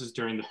 80s. This is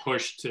during the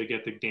push to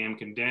get the dam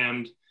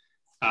condemned.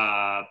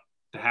 The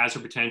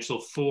hazard potential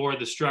for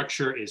the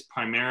structure is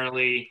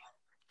primarily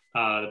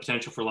the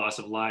potential for loss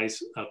of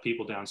lives of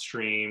people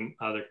downstream.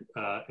 Other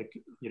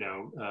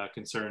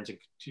concerns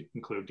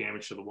include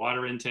damage to the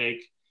water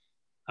intake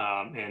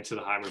and to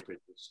the highway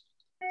bridges.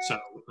 So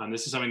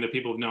this is something that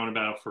people have known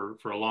about for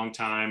a long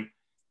time.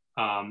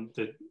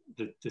 The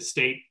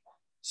state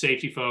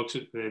safety folks,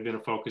 they've been a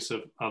focus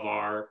of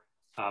our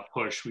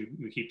push.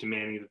 We keep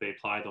demanding that they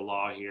apply the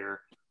law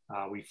here.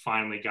 We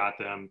finally got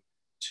them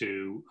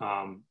to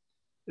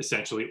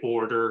essentially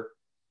order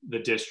the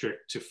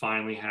district to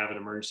finally have an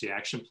emergency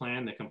action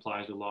plan that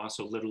complies with law.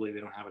 So literally they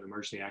don't have an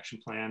emergency action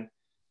plan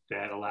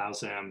that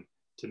allows them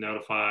to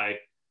notify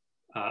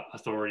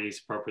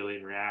authorities appropriately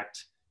and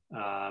react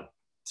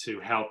to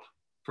help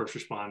first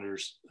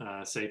responders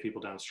save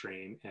people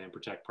downstream and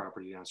protect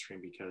property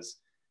downstream, because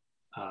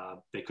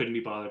they couldn't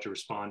be bothered to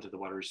respond to the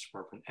Water Resources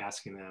Department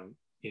asking them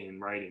in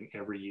writing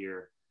every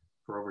year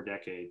for over a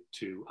decade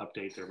to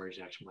update their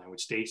emergency action plan,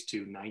 which dates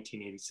to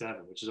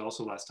 1987, which is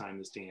also the last time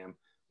this dam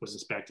was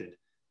inspected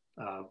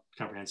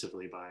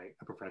comprehensively by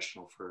a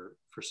professional for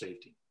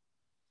safety.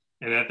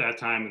 And at that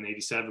time in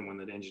 87, when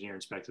the engineer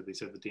inspected, they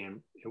said the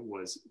dam, it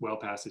was well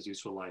past its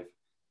useful life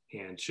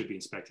and should be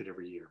inspected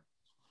every year,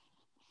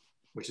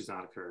 which has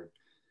not occurred.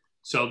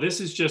 So this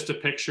is just a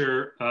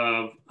picture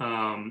of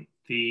one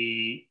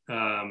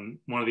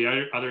of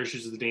the other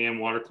issues of the dam,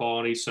 water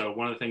quality. So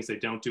one of the things they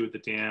don't do with the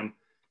dam,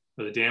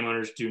 or the dam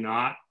owners do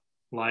not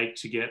like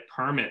to get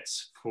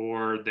permits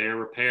for their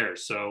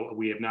repairs. So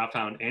we have not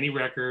found any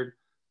record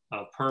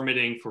of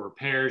permitting for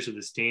repairs of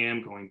this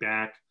dam going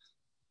back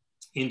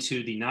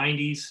into the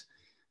 90s.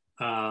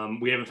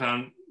 We haven't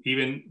found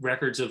even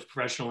records of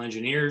professional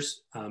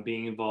engineers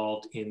being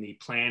involved in the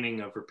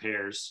planning of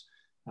repairs.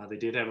 They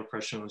did have a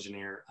professional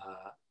engineer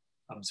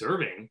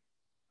observing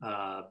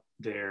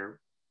their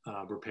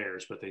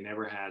repairs, but they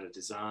never had a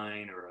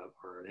design or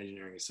an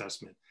engineering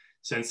assessment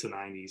since the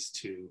 90s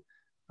to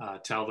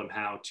tell them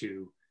how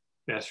to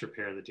best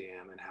repair the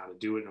dam and how to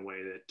do it in a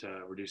way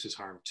that reduces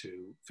harm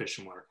to fish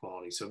and water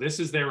quality. So this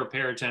is their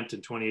repair attempt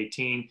in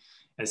 2018,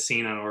 as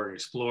seen on Oregon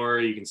Explorer.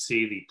 You can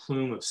see the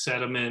plume of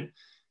sediment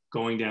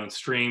going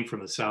downstream from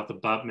the south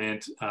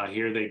abutment.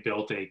 Here they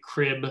built a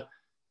crib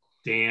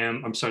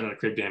dam, I'm sorry, not a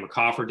crib dam, a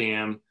coffer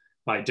dam,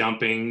 by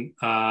dumping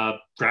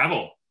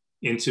gravel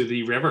into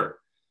the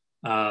river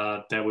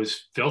that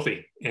was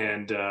filthy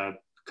and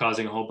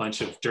causing a whole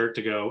bunch of dirt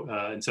to go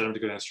and sediment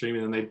to go downstream.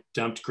 And then they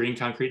dumped green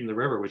concrete in the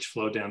river, which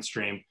flowed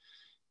downstream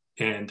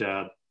and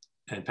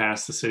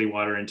past the city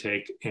water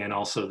intake, and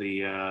also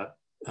the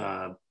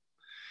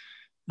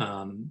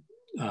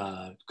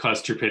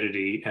caused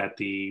turbidity at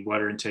the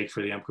water intake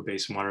for the Umpqua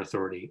Basin Water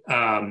Authority.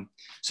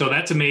 So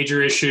that's a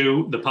major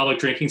issue. The public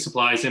drinking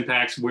supplies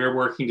impacts, we're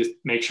working to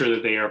make sure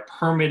that they are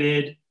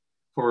permitted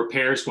for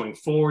repairs going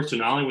forward. So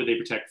not only would they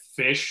protect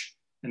fish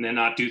and then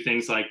not do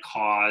things like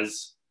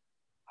cause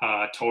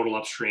total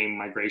upstream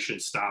migration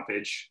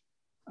stoppage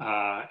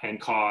and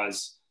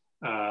cause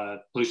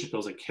pollution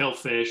spills that kill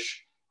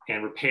fish,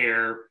 and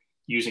repair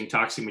using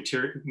toxic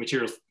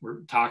materials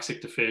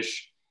toxic to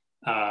fish,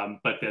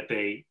 but that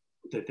they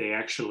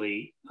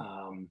actually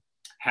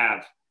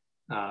have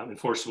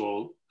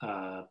enforceable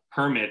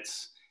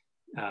permits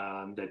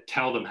that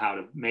tell them how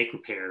to make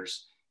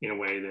repairs in a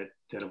way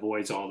that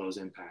avoids all those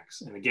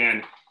impacts. And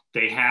again,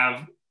 they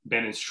have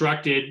been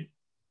instructed.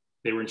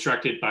 They were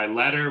instructed by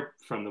letter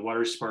from the Water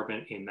Resources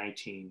Department in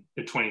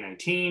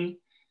 2019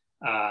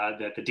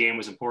 that the dam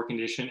was in poor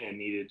condition and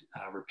needed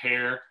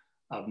repair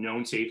of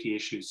known safety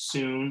issues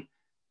soon.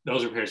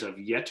 Those repairs have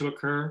yet to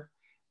occur.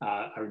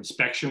 Our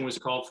inspection was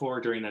called for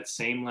during that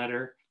same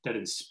letter. That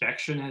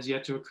inspection has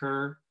yet to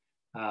occur,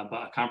 but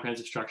a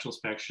comprehensive structural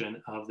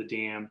inspection of the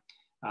dam.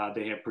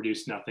 They have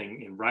produced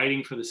nothing in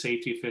writing for the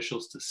safety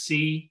officials to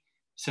see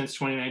since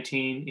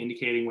 2019,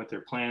 indicating what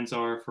their plans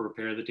are for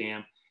repair of the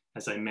dam.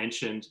 As I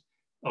mentioned,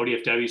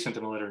 ODFW sent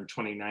them a letter in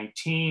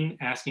 2019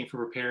 asking for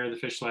repair of the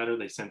fish ladder.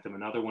 They sent them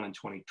another one in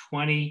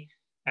 2020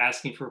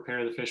 asking for repair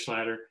of the fish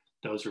ladder.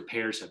 Those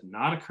repairs have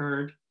not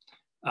occurred.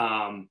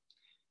 And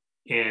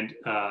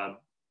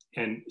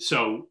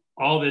so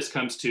all this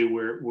comes to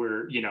where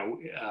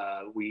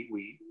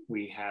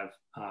we have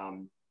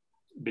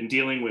been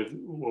dealing with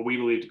what we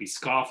believe to be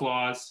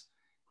scofflaws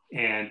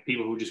and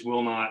people who just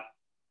will not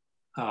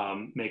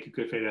make a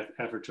good faith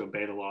effort to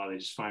obey the law. They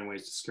just find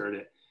ways to skirt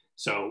it.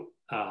 So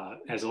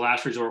as a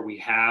last resort, we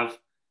have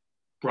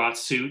brought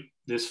suit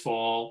this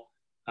fall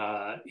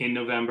in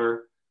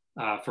November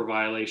for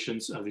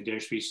violations of the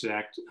Endangered Species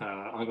Act,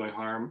 ongoing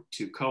harm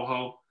to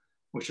coho,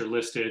 which are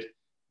listed.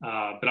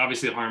 But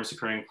obviously the harm is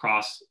occurring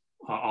across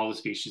all the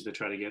species that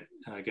try to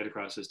get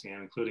across this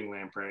dam, including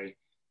lamprey,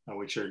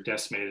 which are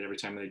decimated every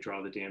time they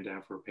draw the dam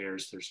down for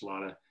repairs. There's a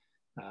lot of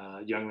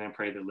young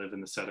lamprey that live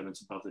in the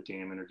sediments above the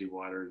dam and are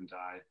dewatered and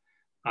died.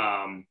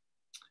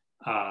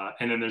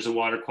 And then there's the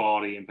water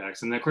quality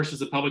impacts. And then of course there's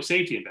the public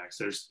safety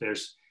impacts.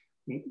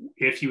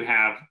 if you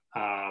have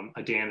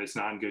a dam that's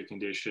not in good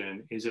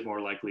condition, is it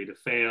more likely to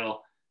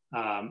fail?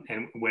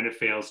 And when it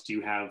fails, do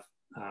you have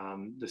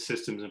the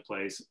systems in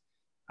place?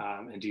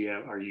 And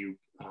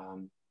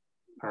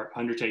are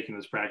undertaking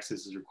those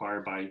practices as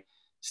required by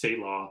state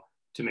law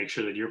to make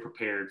sure that you're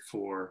prepared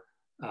for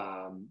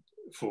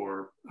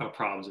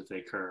problems if they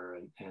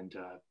occur? And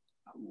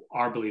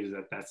our belief is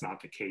that that's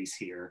not the case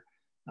here,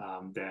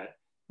 that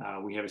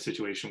we have a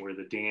situation where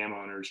the dam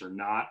owners are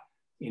not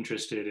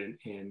interested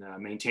in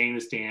maintaining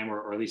this dam,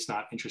 or at least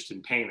not interested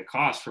in paying the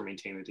cost for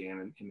maintaining the dam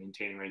and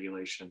maintaining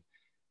regulation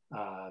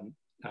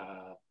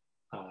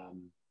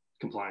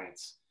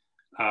compliance.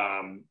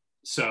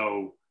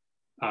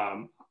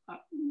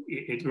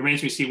 It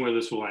remains to be seen where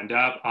this will end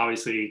up.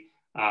 Obviously,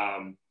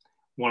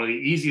 one of the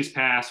easiest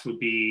paths would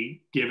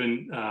be,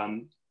 given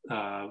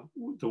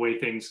the way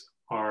things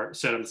are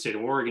set up in the state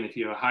of Oregon, if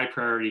you have a high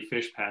priority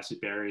fish passage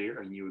barrier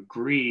and you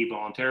agree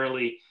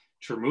voluntarily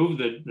to remove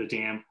the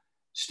dam,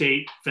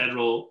 state,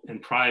 federal,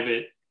 and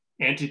private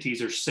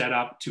entities are set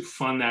up to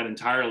fund that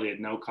entirely at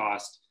no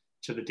cost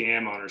to the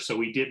dam owner. So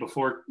we did,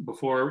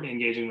 before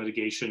engaging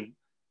litigation,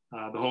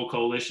 the whole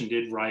coalition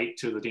did write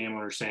to the dam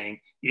owner saying,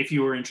 if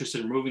you are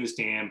interested in removing this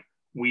dam,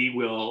 we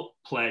will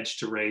pledge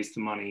to raise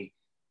the money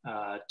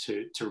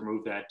to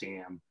remove that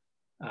dam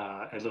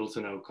at little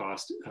to no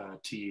cost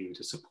to you,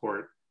 to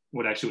support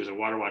what actually was a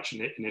WaterWatch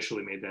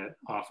initially made that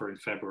offer in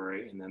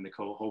February, and then the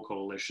whole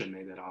coalition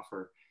made that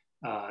offer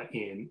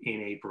in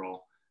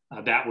April.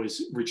 That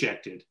was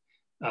rejected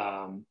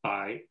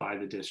by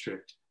the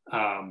district.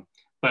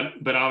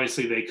 But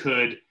obviously they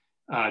could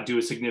do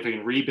a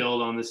significant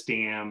rebuild on this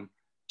dam.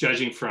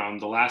 Judging from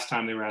the last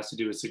time they were asked to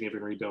do a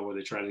significant rebuild where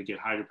they tried to get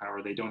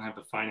hydropower, they don't have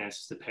the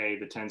finances to pay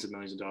the tens of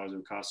millions of dollars it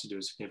would cost to do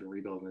a significant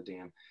rebuild in the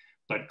dam.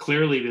 But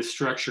clearly this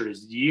structure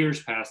is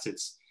years past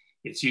its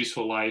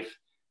useful life.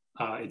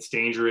 It's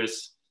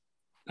dangerous.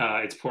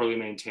 It's poorly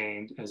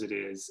maintained as it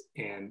is,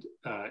 and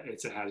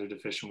it's a hazard to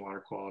fish and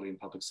water quality and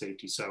public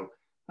safety. So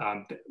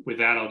with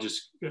that, I'll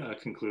just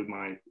conclude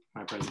my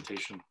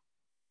presentation.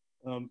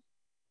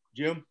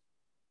 Jim?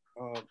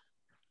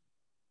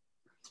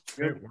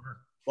 Great work.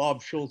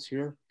 Bob Schultz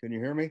here. Can you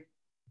hear me?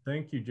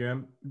 Thank you,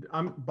 Jim.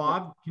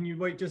 Bob, can you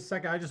wait just a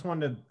second? I just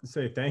wanted to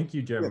say thank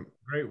you, Jim. Yeah.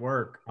 Great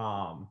work.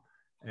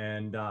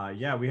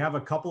 Yeah, we have a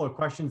couple of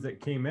questions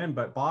that came in,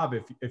 but Bob,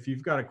 if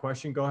you've got a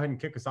question, go ahead and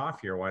kick us off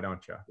here. Why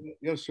don't you?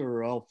 Yes,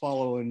 sir. I'll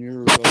follow in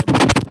your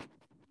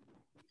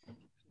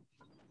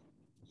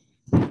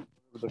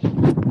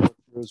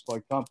is by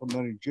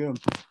complimenting Jim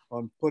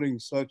on putting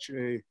such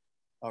a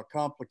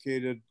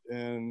complicated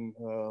and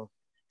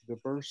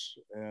diverse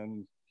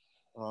and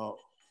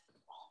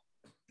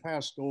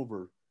passed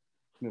over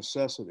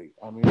necessity.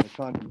 I mean, the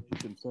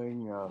condemnation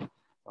thing,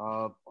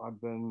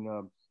 I've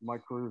been, my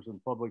career's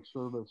in public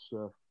service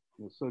in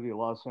the city of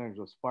Los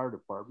Angeles Fire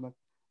Department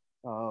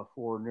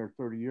for near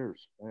 30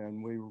 years.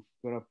 And we've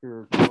been up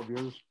here 12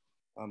 years.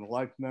 I'm a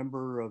life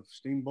member of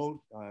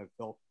Steamboat. I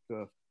felt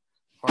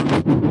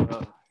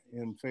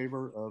in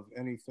favor of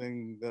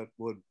anything that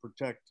would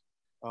protect,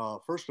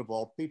 first of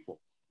all, people.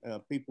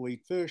 People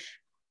eat fish,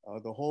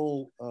 the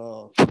whole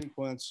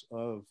sequence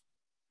of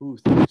who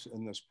thinks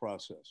in this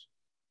process.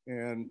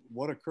 And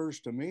what occurs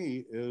to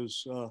me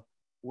is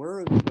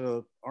where does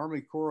the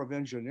Army Corps of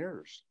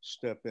Engineers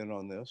step in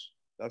on this?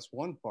 That's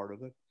one part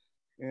of it.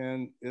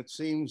 And it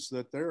seems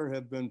that there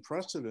have been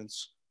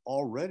precedents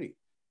already.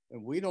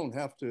 And we don't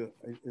have to,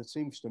 it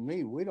seems to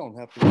me, we don't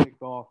have to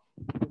kick off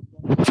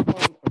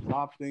someone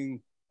adopting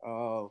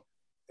a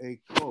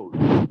code.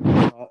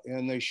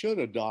 And they should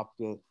adopt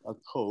a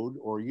code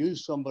or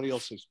use somebody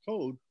else's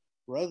code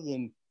rather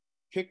than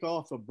kick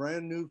off a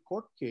brand new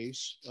court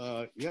case.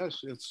 Yes,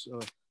 it's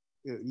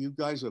you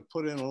guys have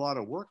put in a lot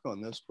of work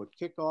on this, but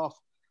kick off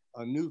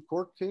a new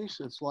court case.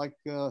 It's like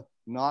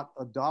not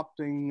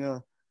adopting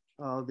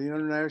the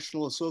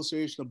International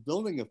Association of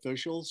Building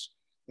Officials,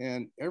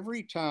 and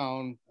every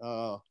town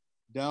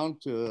down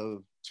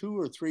to 2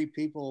 or 3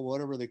 people,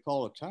 whatever they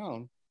call a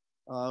town,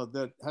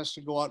 that has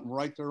to go out and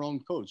write their own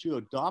codes. You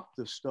adopt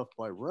this stuff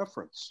by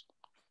reference.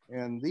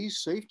 And these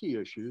safety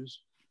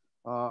issues,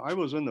 I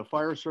was in the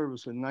fire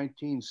service in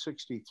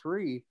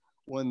 1963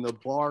 when the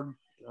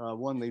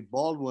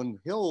Baldwin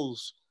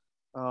Hills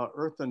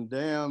earthen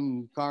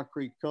dam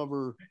concrete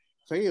cover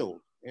failed.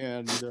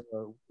 And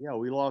yeah,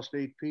 we lost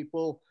 8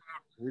 people.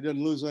 We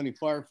didn't lose any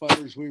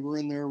firefighters. We were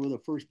in there with the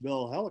first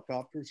Bell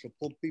helicopters to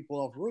pull people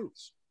off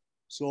roofs.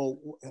 So,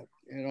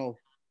 you know,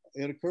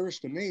 it occurs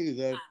to me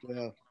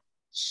that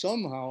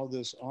somehow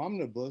this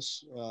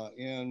omnibus,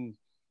 and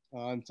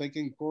I'm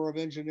thinking Corps of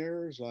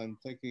Engineers, I'm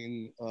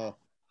thinking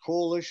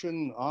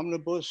coalition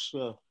omnibus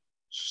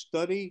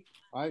study,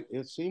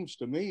 it seems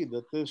to me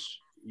that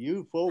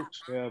you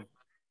folks have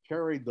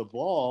carried the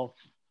ball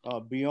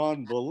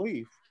beyond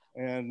belief.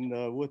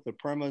 And with the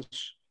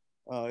premise,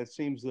 it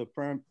seems the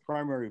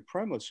primary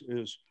premise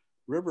is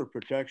river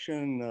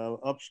protection.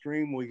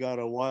 Upstream, we got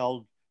a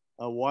wild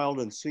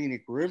and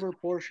scenic river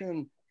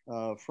portion.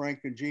 Frank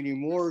and Jeannie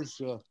Moore's,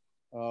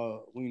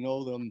 we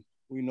know them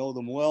We know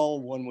them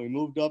well. When we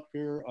moved up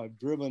here, I've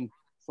driven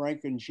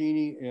Frank and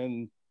Jeannie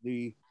in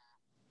the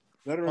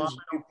Veterans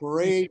Day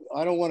Parade.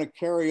 I don't want to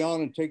carry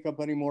on and take up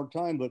any more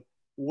time, but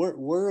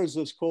where is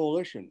this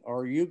coalition?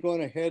 Are you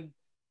going to head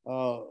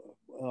I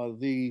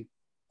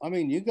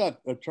mean, you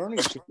got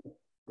attorneys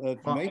that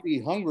may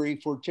be hungry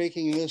for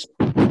taking this.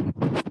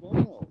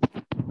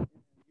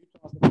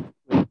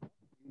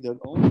 That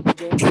owns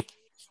it,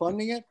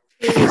 funding it,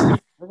 they're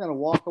going to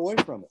walk away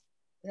from it.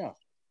 Yeah.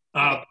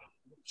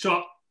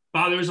 So,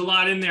 Bob, there was a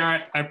lot in there.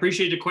 I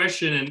appreciate the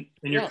question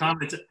and your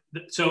comments.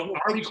 So,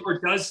 Army Corps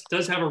does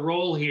have a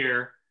role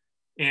here,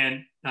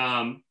 and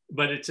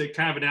but it's a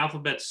kind of an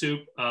alphabet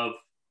soup of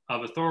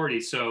authority.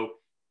 So,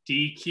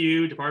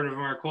 DEQ, Department of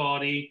Environmental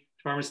Quality,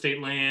 Department of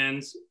State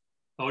Lands,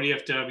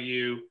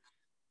 ODFW.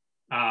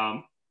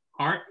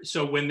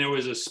 So, when there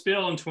was a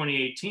spill in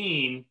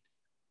 2018.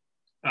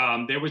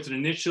 There was an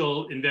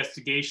initial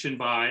investigation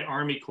by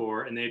Army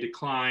Corps, and they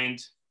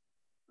declined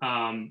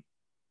to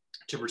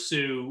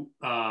pursue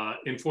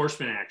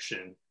enforcement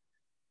action.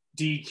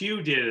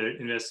 DEQ did an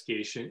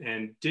investigation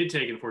and did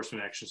take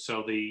enforcement action.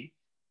 So the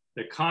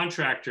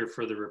contractor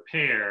for the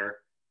repair,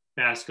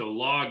 Basco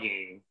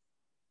Logging,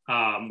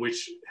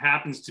 which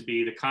happens to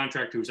be the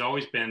contractor who's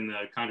always been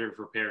the contractor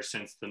for repair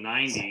since the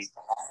 90s,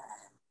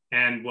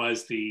 and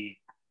was the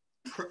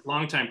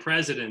longtime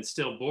president,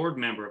 still board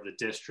member of the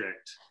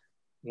district,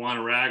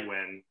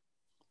 Wanaragwin.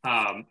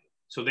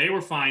 So they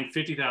were fined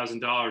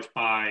 $50,000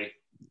 by,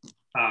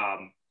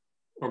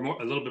 or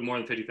more, a little bit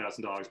more than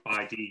 $50,000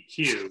 by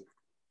DEQ.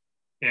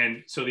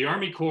 And so the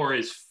Army Corps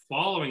is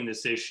following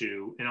this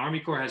issue, and Army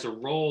Corps has a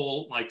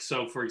role, like,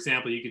 so for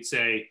example, you could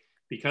say,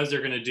 because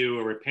they're gonna do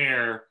a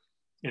repair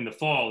in the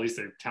fall, at least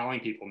they're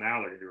telling people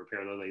now they're gonna do a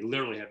repair, though they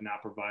literally have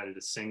not provided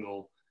a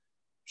single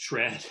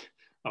shred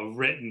of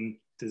written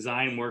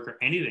design work or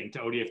anything to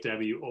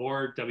ODFW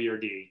or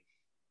WRD.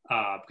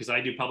 Because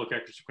I do public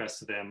records requests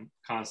to them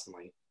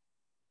constantly,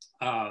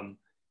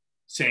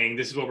 saying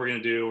this is what we're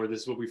going to do, or this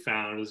is what we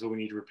found, or this is what we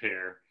need to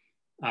repair.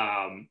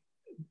 But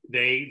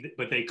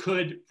they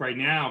could right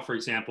now, for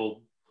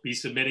example, be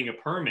submitting a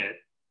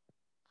permit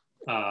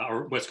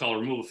or what's called a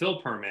removal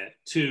fill permit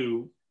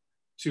to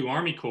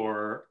Army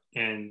Corps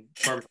and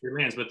Department of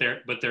Lands,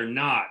 but they're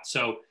not.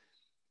 So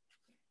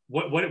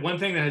one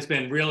thing that has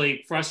been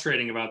really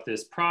frustrating about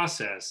this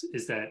process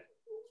is that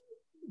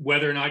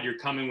whether or not you're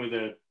coming with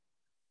a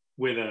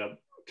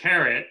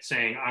carrot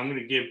saying,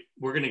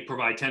 we're going to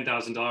provide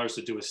 $10,000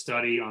 to do a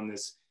study on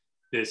this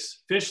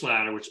fish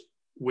ladder,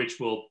 which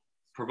will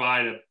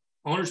provide an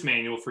owner's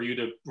manual for you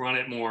to run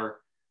it more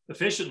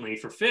efficiently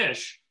for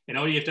fish. And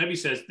ODFW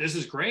says, this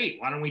is great.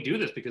 Why don't we do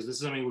this? Because this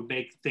is something that would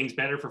make things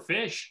better for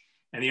fish.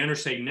 And the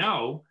owners say,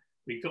 no,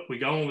 we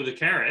go in with a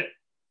carrot,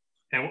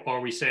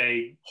 or we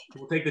say,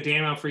 we'll take the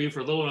dam out for you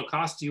for little, and it'll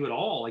cost you at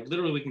all. Like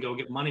literally we can go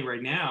get money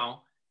right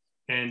now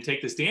and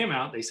take this dam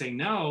out. They say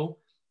no.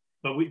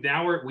 But we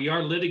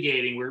are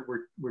litigating.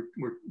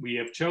 We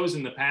have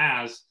chosen the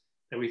paths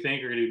that we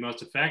think are going to be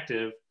most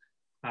effective,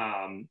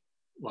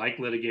 like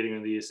litigating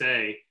with the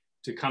ESA,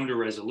 to come to a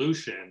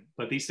resolution.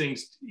 But these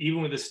things,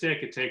 even with a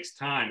stick, it takes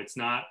time. It's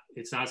not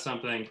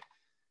something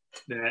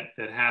that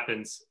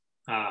happens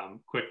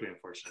quickly,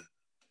 unfortunately.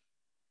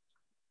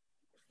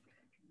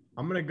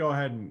 I'm going to go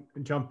ahead and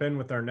jump in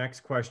with our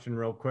next question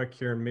real quick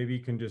here, and maybe you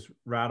can just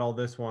rattle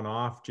this one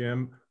off,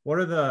 Jim. What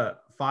are the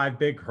 5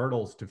 big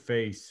hurdles to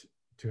face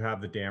to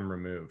have the dam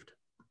removed?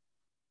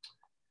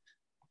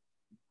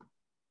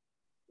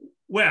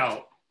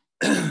 Well,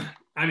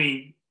 I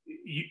mean,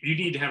 you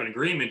need to have an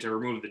agreement to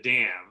remove the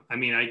dam. I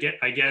mean, I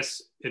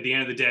guess at the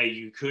end of the day,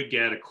 you could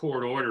get a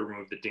court order to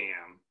remove the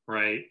dam,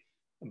 right?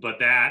 But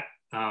that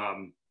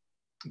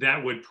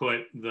would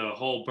put the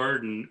whole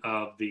burden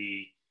of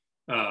the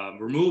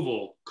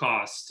removal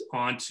costs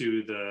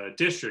onto the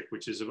district,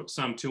 which is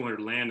some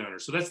 200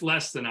 landowners. So that's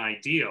less than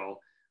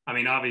ideal. I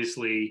mean,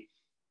 obviously,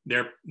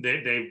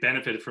 they've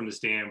benefited from this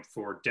dam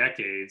for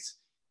decades,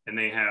 and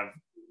they have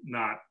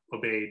not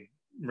obeyed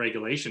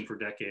regulation for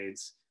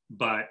decades.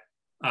 But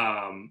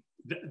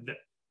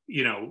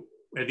you know,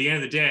 at the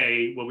end of the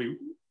day,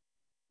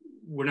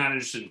 we're not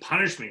interested in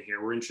punishment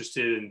here. We're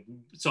interested in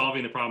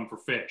solving the problem for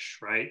fish,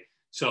 right?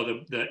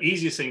 So the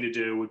easiest thing to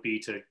do would be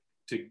to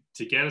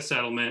get a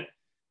settlement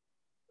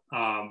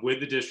with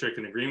the district,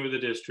 an agreement with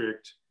the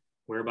district,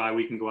 whereby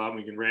we can go out and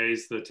we can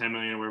raise the 10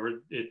 million,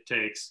 whatever it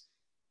takes,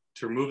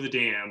 to remove the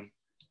dam,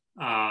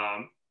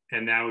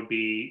 and that would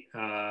be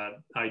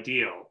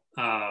ideal.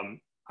 But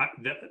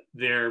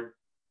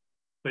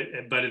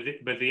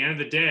at the end of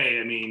the day,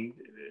 I mean,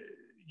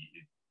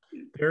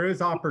 there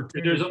is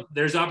opportunity.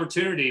 There's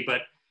opportunity,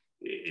 but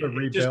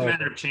it's just a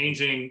matter of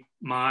changing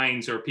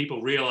minds or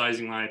people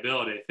realizing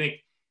liability.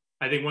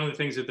 I think one of the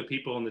things that the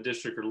people in the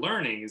district are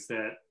learning is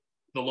that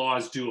the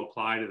laws do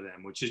apply to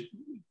them, which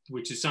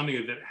is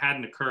something that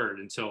hadn't occurred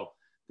until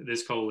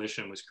this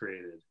coalition was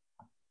created.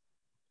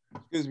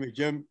 Excuse me,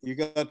 Jim, you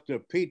got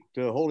Pete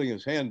holding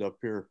his hand up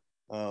here.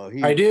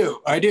 I do.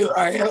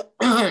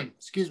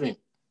 Excuse me.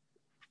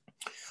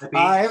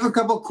 I have a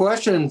couple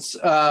questions.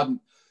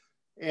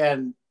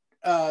 And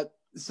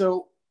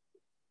So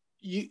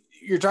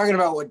you're talking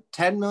about what,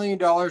 $10 million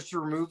to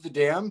remove the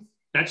dam?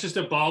 That's just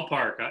a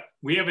ballpark.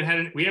 We haven't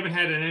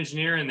had an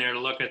engineer in there to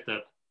look at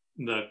the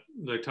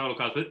total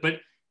cost.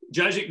 But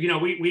judging,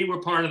 we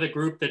were part of the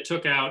group that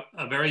took out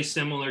a very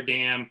similar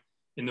dam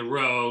in the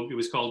Rogue. It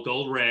was called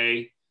Gold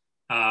Ray,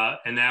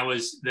 and that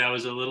was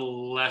a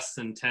little less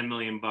than $10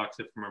 million, if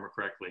I remember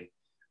correctly.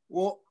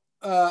 Well,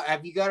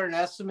 have you got an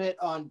estimate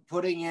on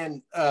putting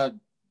in a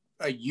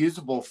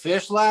usable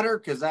fish ladder?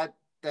 Because that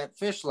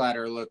fish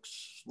ladder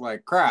looks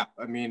like crap.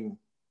 I mean,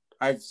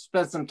 I've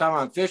spent some time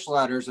on fish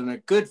ladders, and a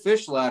good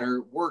fish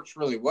ladder works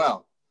really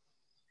well.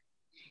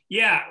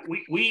 Yeah,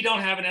 we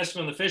don't have an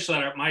estimate on the fish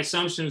ladder. My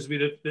assumption would be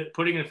that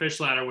putting a fish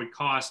ladder would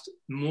cost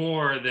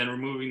more than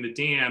removing the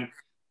dam.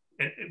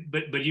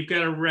 But you've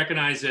got to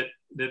recognize that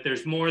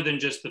there's more than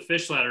just the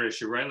fish ladder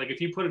issue, right? Like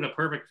if you put in a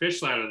perfect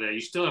fish ladder there,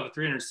 you still have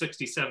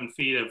 367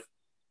 feet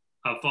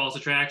of false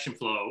attraction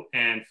flow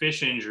and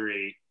fish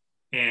injury.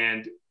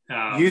 And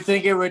you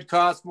think it would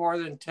cost more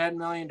than $10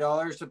 million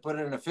to put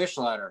in a fish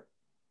ladder?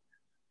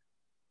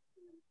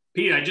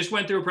 Pete, I just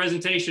went through a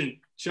presentation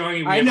showing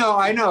you. I know,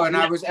 and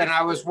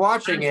I was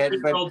watching it.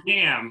 But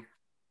dam,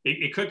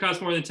 it could cost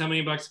more than $10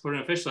 million to put in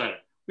a fish ladder.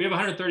 We have a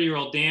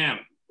 130-year-old dam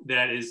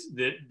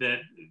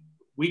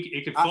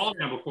it could fall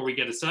down before we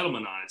get a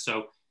settlement on it.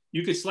 So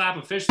you could slap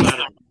a fish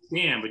ladder on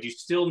the dam, but you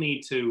still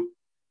need to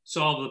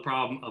solve the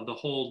problem of the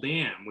whole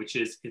dam, which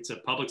is it's a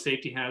public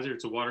safety hazard,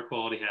 it's a water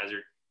quality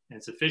hazard, and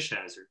it's a fish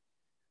hazard.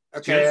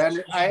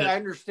 Okay, I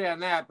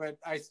understand that, but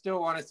I still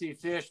want to see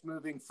fish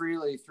moving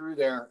freely through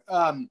there.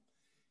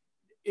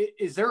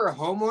 Is there a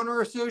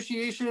homeowner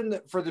association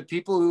for the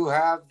people who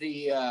have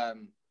the,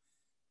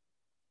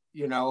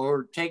 who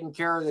are taking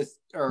care of this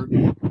or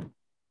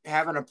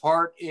having a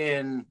part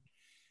in,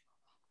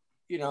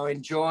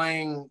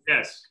 enjoying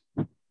yes.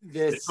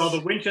 this? It's called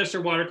the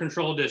Winchester Water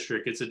Control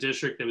District. It's a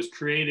district that was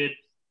created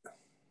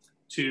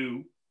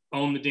to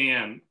own the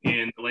dam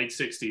in the late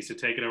 60s to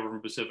take it over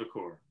from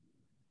Pacificor.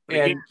 But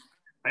again,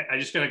 I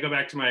just got to go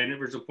back to my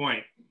original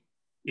point.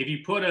 If you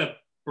put a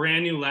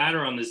brand new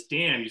ladder on this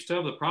dam, you still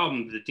have the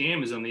problem that the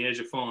dam is on the edge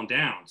of falling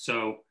down.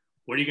 So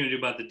what are you going to do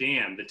about the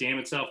dam? The dam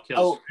itself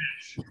kills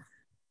fish.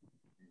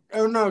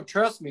 Oh no,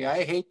 trust me,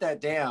 I hate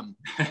that dam.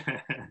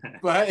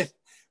 but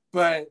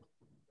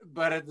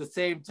at the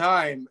same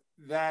time,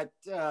 that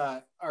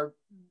the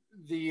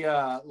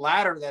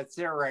ladder that's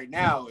there right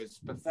now is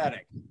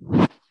pathetic.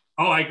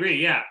 Oh, I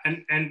agree. Yeah.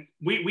 And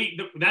we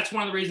that's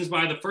one of the reasons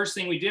why the first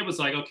thing we did was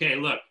like, okay,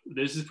 look,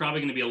 this is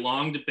probably going to be a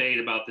long debate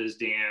about this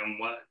dam,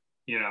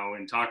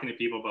 and talking to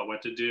people about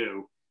what to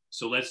do.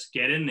 So let's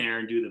get in there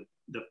and do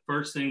the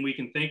first thing we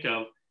can think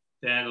of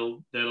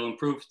that'll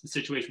improve the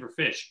situation for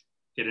fish.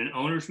 Get an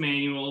owner's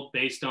manual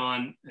based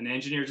on an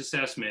engineer's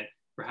assessment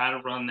for how to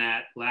run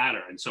that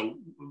ladder. And so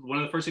one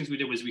of the first things we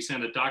did was we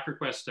sent a doc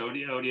request to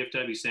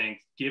ODFW saying,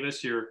 give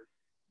us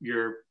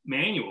your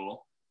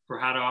manual for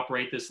how to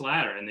operate this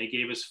ladder. And they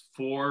gave us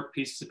 4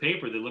 pieces of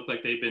paper that looked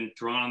like they'd been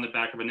drawn on the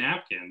back of a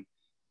napkin.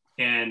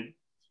 And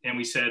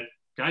we said,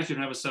 guys, you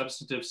don't have a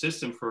substantive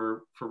system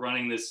for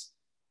running this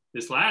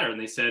ladder. And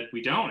they said,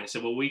 we don't. I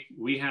said, well,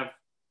 we have,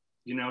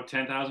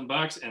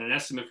 $10,000 and an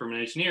estimate from an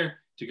engineer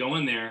to go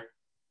in there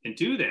and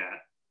do that.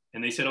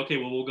 And they said, okay,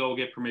 well, we'll go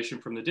get permission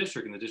from the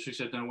district. And the district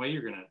said, no way,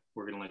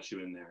 we're gonna let you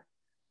in there.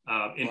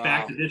 In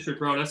fact, the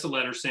district wrote us a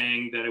letter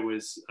saying that it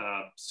was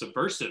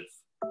subversive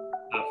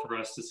for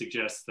us to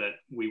suggest that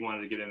we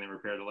wanted to get in there and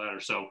repair the ladder.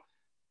 So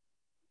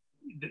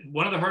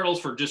one of the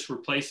hurdles for just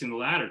replacing the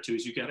ladder too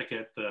is you got to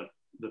get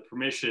the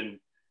permission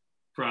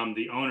from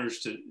the owners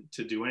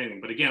to do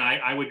anything. But again,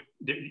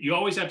 you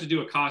always have to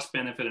do a cost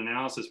benefit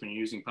analysis when you're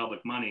using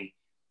public money.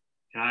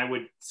 And I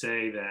would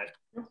say that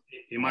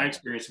in my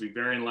experience, it would be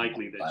very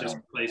unlikely that just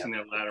replacing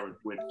that ladder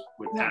would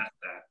pass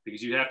that,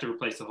 because you'd have to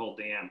replace the whole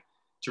dam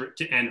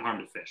to end harm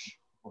to fish.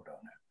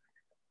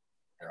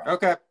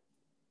 Okay.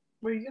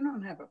 Well, you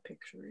don't have a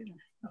picture either.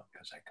 No,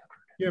 because I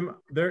covered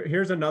it.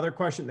 Here's another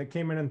question that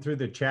came in through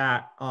the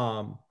chat.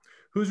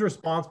 Who's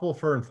responsible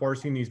for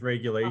enforcing these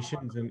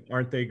regulations, and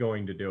aren't they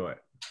going to do it?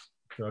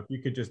 So if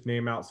you could just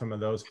name out some of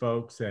those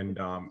folks and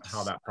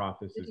how that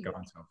process has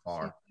gone so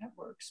far. That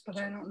works, but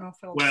I don't know if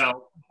it'll the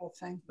whole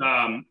thing.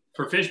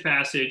 For fish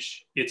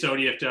passage, it's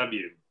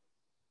ODFW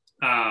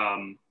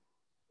on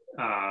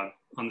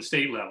the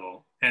state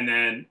level. And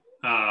then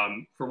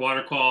for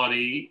water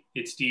quality,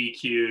 it's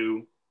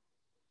DEQ.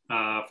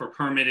 For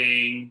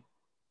permitting,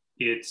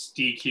 it's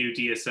DEQ,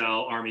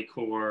 DSL, Army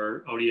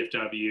Corps,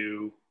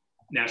 ODFW,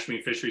 National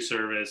Marine Fisheries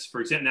Service.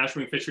 For example,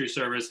 National Marine Fisheries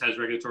Service has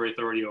regulatory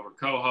authority over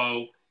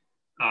coho.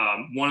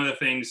 One of the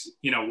things,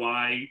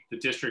 why the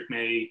district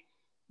may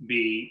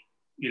be,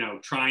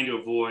 trying to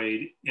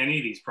avoid any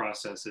of these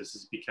processes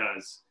is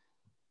because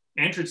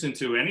entrance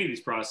into any of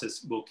these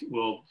processes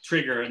will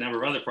trigger a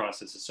number of other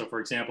processes. So for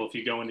example, if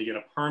you go in to get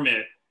a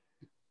permit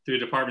through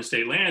the Department of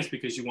State Lands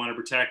because you want to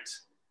protect,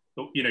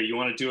 you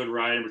want to do it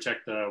right and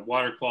protect the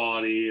water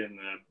quality and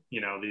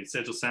the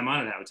essential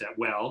salmon habitat,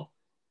 well,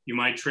 you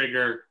might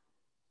trigger,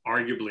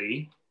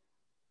 arguably,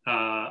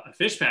 a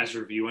fish passage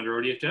review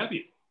under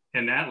ODFW.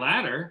 And that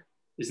ladder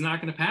is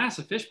not going to pass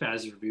a fish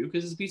passage review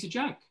because it's a piece of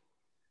junk.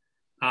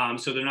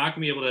 So they're not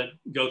going to be able to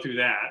go through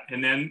that.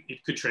 And then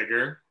it could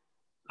trigger,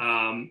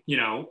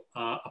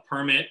 a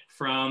permit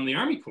from the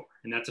Army Corps,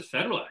 and that's a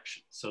federal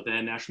action. So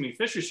then National Marine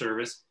Fisheries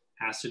Service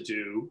has to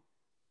do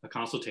a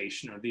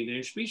consultation of the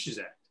Endangered Species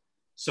Act.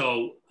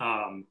 So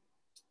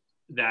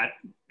that,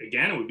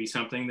 again, it would be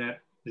something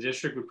that the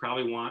district would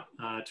probably want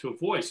to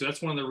avoid. So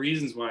that's one of the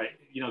reasons why,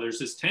 there's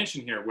this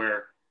tension here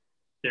where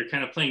they're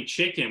kind of playing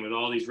chicken with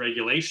all these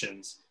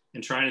regulations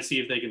and trying to see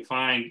if they can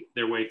find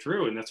their way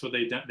through. And that's what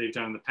they've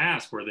done in the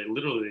past, where they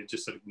literally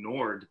just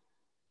ignored,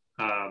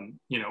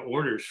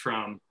 orders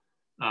from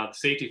the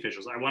safety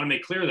officials. I want to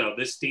make clear, though,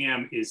 this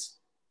dam its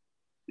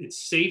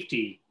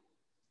safety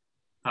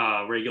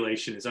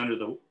regulation is under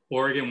the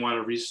Oregon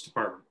Water Resources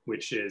Department,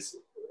 which is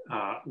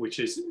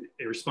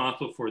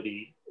responsible for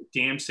the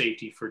dam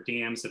safety for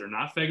dams that are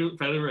not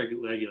federally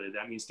regulated.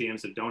 That means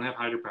dams that don't have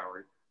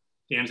hydropower.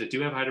 Dams that do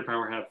have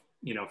hydropower have,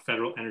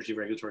 Federal Energy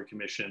Regulatory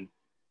Commission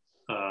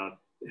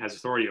has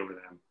authority over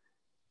them.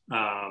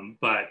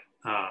 But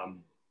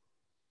on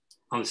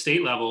the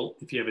state level,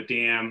 if you have a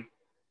dam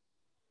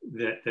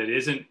that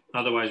isn't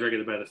otherwise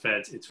regulated by the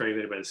feds, it's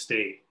regulated by the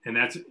state. And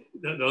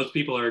those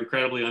people are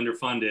incredibly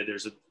underfunded.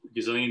 There's a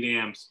gazillion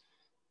dams.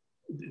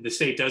 The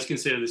state does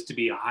consider this to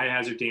be a high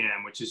hazard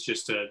dam, which is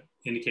just an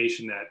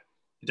indication that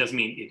it doesn't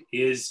mean it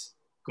is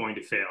going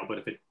to fail, but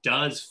if it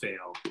does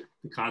fail,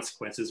 the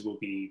consequences will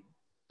be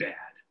bad.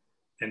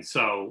 And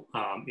so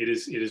it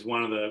is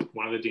one of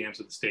the dams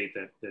of the state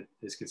that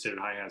is considered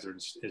high hazard,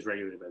 is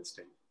regulated by the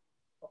state.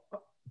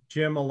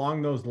 Jim,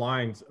 along those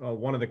lines,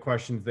 one of the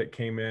questions that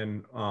came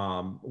in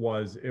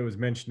was, it was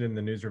mentioned in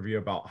the news review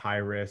about high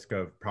risk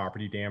of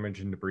property damage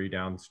and debris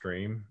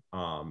downstream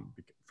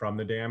from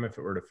the dam if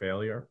it were to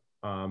failure.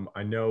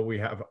 I know we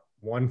have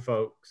one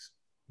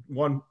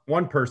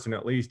person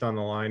at least on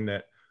the line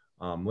that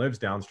lives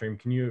downstream.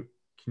 Can you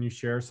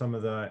share some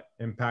of the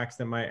impacts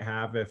that might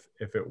have if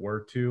it were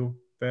to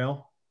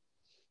fail?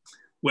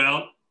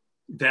 Well,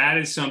 that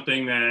is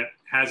something that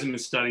hasn't been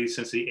studied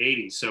since the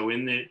 80s. So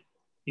in the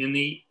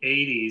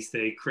 80s,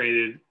 they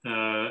created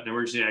an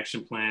emergency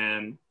action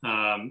plan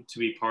to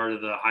be part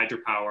of the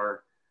hydropower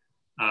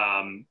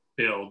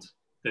build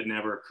that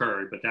never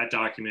occurred. But that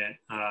document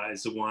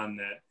is the one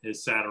that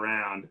has sat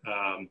around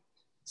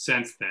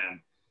since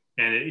then.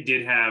 And it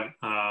did have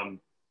an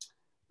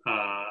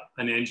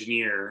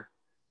engineer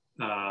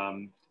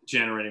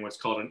generating what's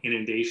called an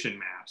inundation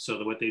map.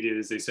 So what they did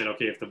is they said,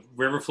 okay, if the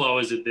river flow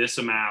is at this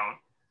amount,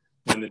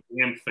 when the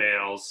dam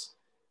fails,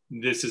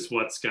 this is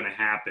what's going to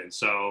happen.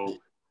 So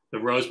the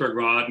Roseburg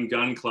Rod and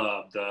Gun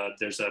Club,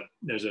 there's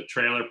a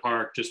trailer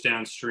park just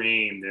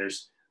downstream.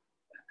 There's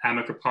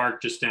Hammaker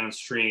Park just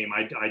downstream.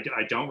 I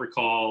don't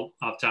recall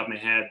off the top of my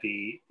head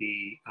the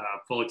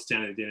full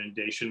extent of the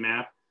inundation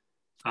map,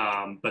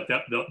 but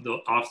off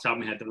the top of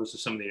my head, those are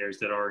some of the areas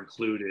that are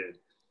included.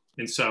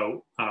 And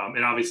so,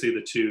 and obviously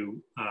the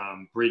two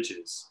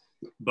bridges,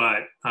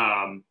 but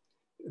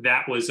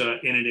that was an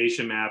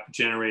inundation map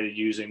generated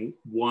using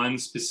one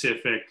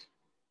specific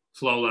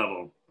flow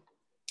level.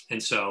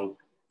 And so,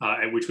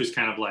 which was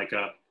kind of like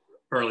a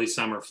early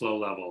summer flow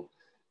level.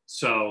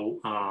 So,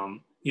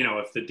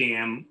 if the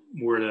dam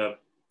were to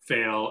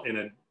fail in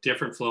a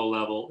different flow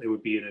level, it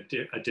would be in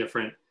a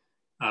different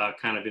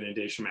kind of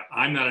inundation map.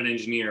 I'm not an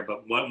engineer,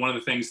 but one of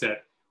the things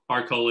that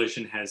our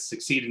coalition has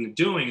succeeded in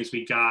doing is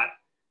we got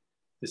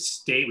the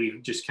state,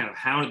 we just kind of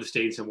hounded the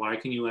state and said, why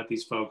can you let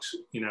these folks,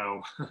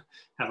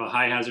 have a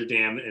high hazard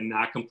dam and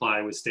not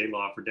comply with state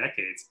law for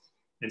decades?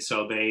 And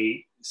so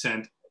they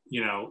sent,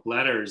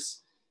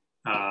 letters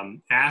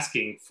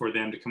asking for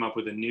them to come up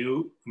with a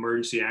new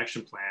emergency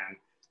action plan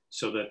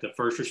so that the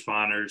first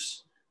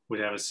responders would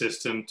have a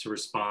system to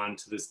respond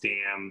to this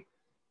dam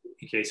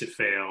in case it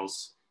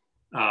fails.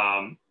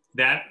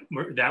 That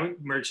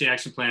emergency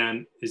action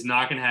plan is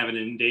not going to have an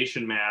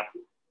inundation map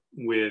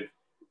with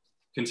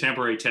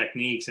contemporary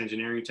techniques,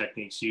 engineering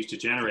techniques used to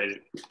generate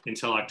it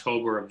until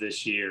October of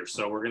this year.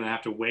 So we're going to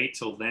have to wait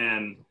till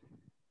then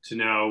to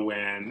know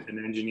when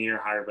an engineer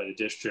hired by the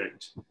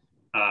district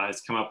has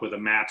come up with a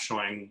map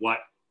showing what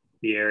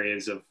the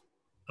areas of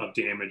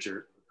damage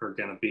are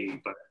going to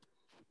be. But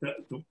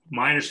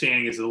my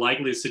understanding is the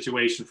likely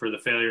situation for the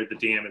failure of the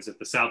dam is that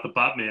the south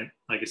abutment,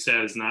 like I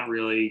said, is not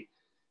really,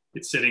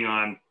 it's sitting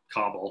on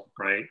cobble,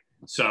 right?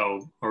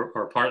 So,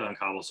 or partly on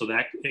cobble. So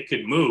that it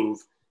could move,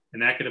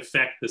 and that could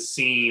affect the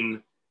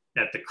seam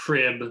at the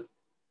crib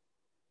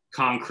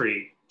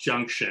concrete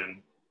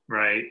junction,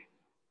 right?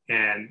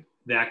 And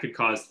that could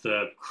cause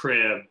the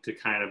crib to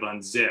kind of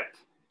unzip.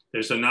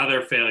 There's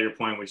another failure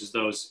point, which is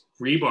those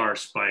rebar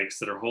spikes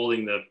that are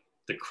holding the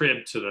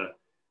crib to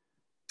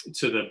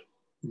the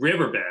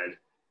riverbed.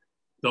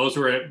 Those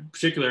were of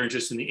particular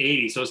interest in the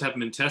 80s. Those haven't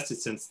been tested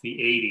since the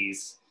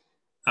 80s.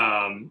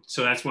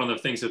 So that's one of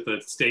the things that the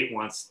state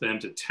wants them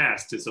to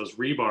test is those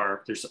rebar.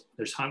 There's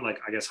like,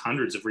 I guess,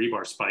 hundreds of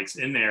rebar spikes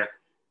in there,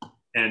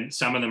 and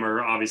some of them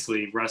are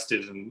obviously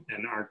rusted and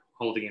aren't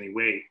holding any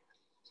weight.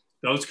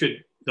 Those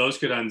could those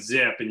could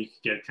unzip and you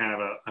could get kind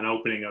of an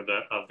opening of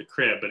the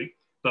crib.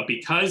 But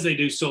because they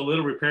do so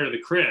little repair to the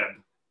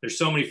crib, there's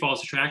so many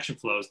false attraction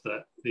flows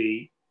that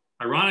the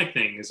ironic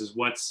thing is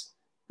what's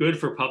good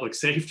for public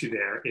safety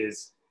there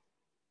is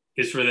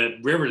for the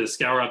river to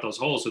scour out those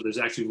holes. So there's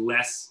actually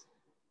less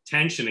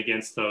tension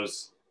against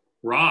those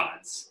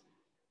rods.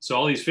 So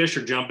all these fish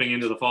are jumping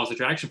into the false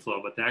attraction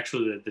flow, but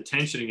actually the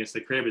tension against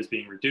the crib is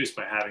being reduced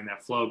by having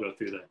that flow go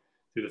through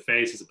the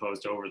face as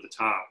opposed to over the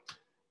top.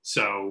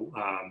 So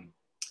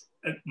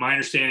my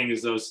understanding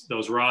is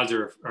those rods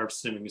are of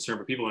significant concern,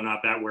 but people are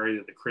not that worried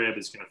that the crib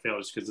is going to fail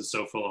just because it's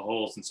so full of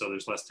holes, and so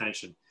there's less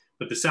tension.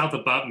 But the south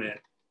abutment,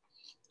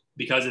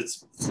 because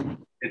it's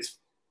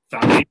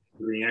foundation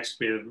being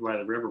excavated by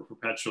the river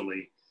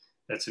perpetually,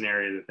 that's an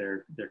area that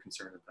they're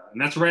concerned about,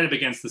 and that's right up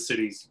against the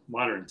city's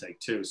water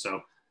intake too.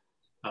 So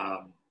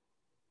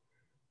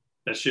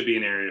that should be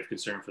an area of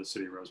concern for the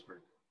city of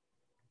Roseburg.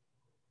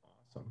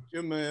 Awesome.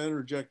 Jim, may I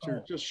interject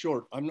here? Just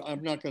short. I'm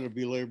not going to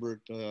belabor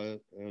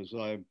it as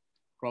I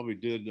probably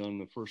did on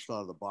the first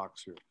out of the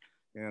box here,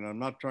 and I'm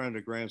not trying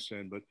to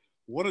grandstand, but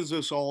what does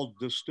this all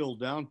distill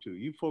down to?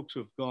 You folks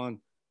have gone,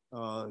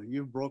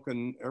 you've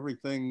broken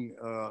everything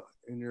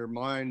in your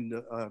mind,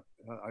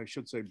 I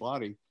should say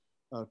body,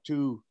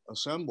 to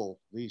assemble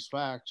these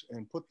facts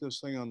and put this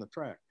thing on the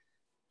track.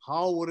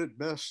 How would it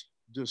best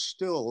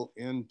distill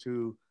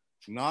into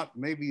not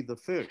maybe the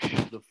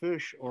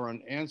fish are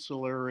an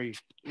ancillary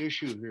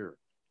issue here.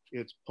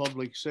 It's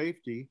public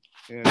safety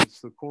and it's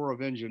the Corps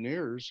of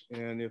Engineers.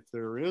 And if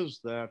there is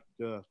that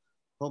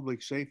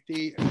public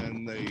safety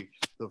and the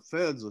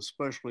feds,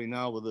 especially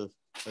now with the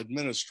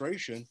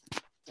administration,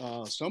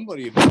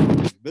 somebody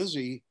is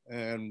busy,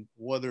 and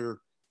whether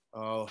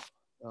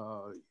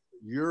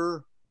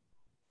your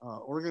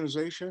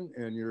organization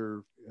and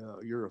your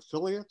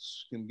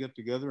affiliates can get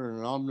together in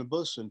an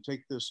omnibus and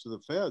take this to the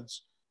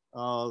feds.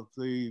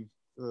 The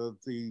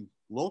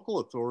local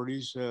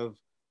authorities have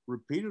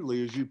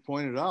repeatedly, as you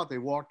pointed out, they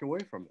walked away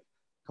from it.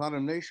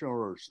 Condemnation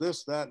orders,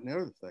 this, that, and the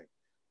other thing.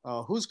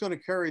 Who's going to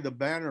carry the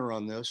banner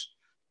on this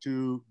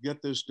to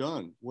get this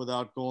done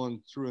without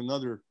going through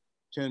another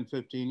 10,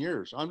 15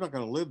 years? I'm not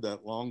going to live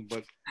that long,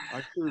 but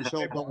I sure as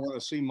hell don't want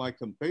to see my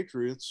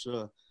compatriots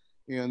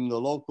in the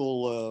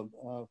local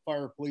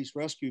fire, police,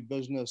 rescue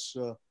business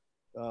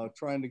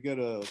trying to get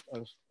an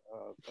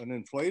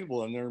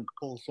inflatable in there and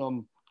pull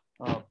some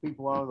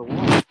people out of the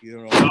water, you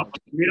know. Well,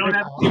 we don't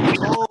have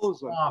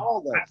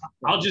all that.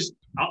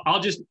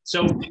 I'll just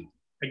so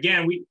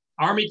again,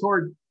 Army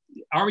Corps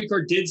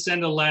did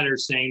send a letter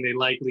saying they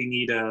likely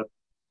need a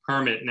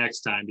permit next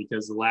time,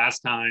 because the last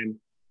time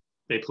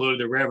they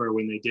polluted the river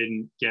when they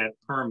didn't get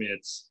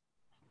permits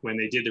when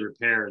they did the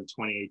repair in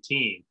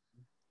 2018.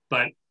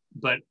 But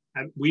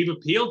we've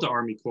appealed to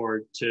Army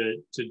Corps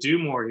to do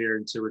more here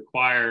and to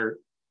require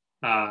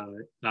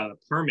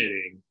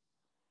permitting.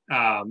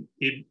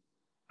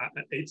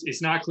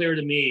 It's not clear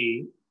to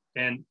me,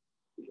 and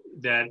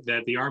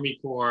that the Army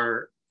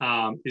Corps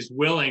is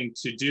willing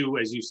to do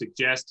as you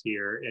suggest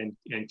here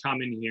and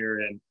come in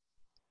here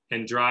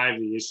and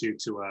drive the issue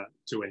to a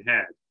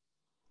head.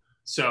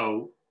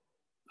 So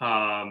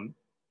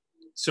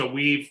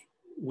we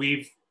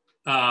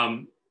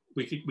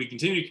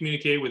continue to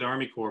communicate with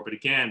Army Corps, but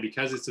again,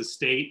 because it's a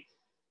state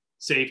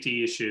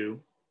safety issue,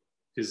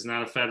 because it's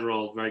not a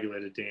federal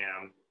regulated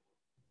dam,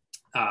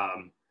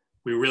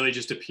 we're really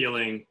just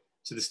appealing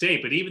to the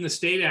state. But even the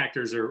state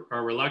actors are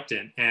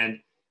reluctant. And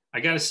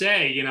I got to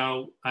say, you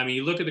know, I mean,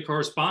 you look at the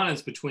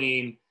correspondence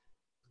between,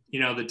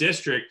 you know, the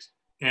district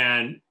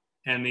and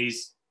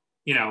these,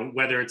 you know,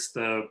 whether it's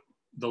the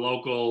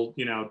local,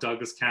 you know,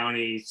 Douglas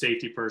County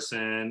safety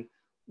person,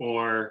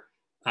 or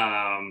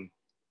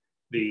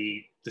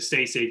the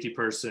state safety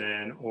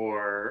person,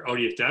 or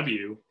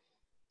ODFW,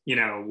 you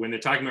know, when they're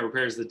talking about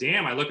repairs of the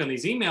dam, I look on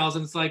these emails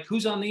and it's like,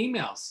 who's on the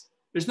emails?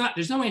 There's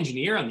no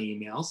engineer on the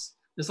emails.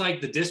 It's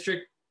like the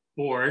district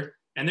board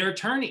and their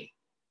attorney.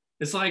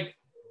 It's like,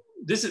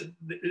 this is,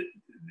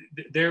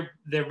 they're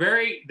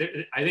very,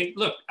 I think,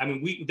 look, I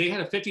mean, they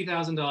had a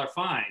 $50,000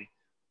 fine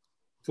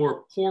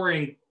for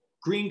pouring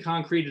green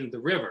concrete into the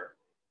river.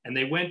 And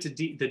they went to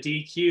the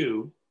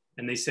DQ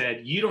and they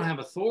said, you don't have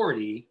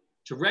authority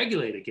to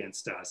regulate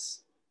against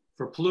us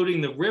for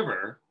polluting the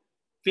river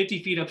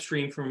 50 feet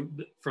upstream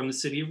from the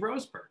city of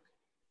Roseburg.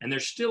 And they're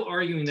still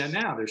arguing that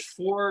now. There's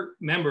 4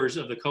 members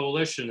of the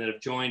coalition that have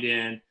joined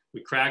in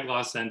with Crag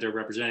Law Center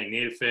representing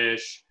native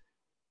fish,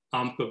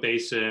 Umpqua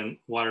Basin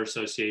Water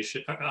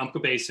Association,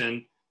 Umpqua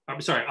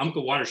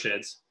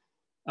Watersheds,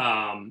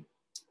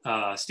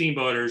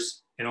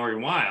 Steamboaters, and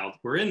Oregon Wild.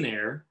 We're in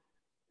there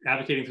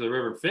advocating for the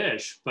river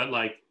fish, but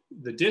like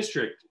the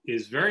district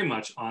is very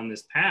much on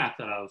this path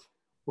of,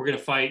 we're going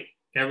to fight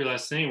every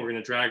last thing. We're going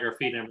to drag our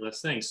feet in every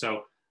last thing.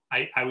 So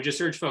I would just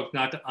urge folks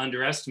not to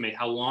underestimate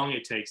how long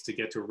it takes to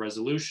get to a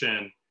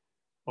resolution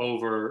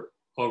over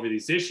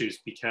these issues,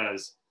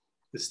 because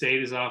the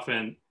state is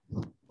often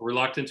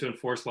reluctant to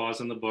enforce laws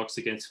in the books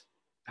against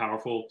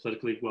powerful,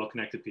 politically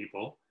well-connected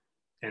people.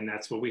 And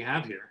that's what we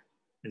have here.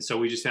 And so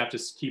we just have to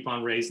keep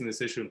on raising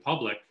this issue in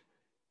public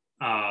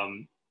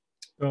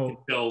until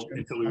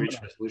we reach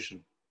a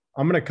resolution.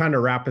 I'm going to kind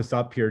of wrap us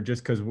up here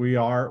just because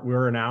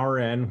we're an hour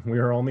in. We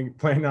are only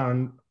planning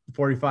on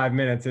 45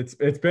 minutes.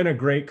 It's been a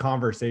great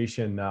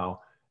conversation though,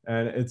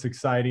 and it's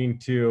exciting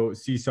to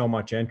see so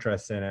much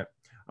interest in it.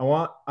 I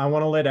want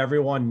to let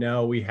everyone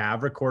know we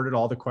have recorded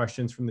all the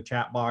questions from the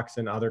chat box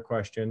and other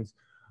questions.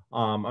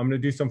 I'm going to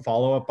do some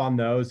follow-up on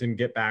those and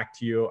get back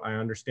to you. I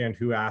understand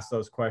who asked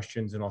those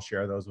questions, and I'll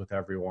share those with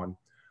everyone.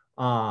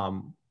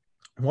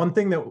 One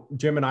thing that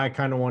Jim and I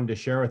kind of wanted to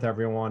share with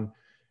everyone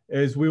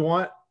is we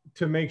want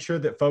to make sure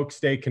that folks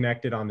stay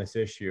connected on this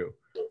issue.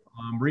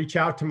 Reach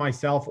out to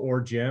myself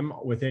or Jim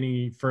with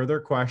any further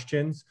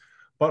questions,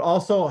 but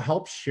also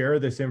help share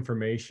this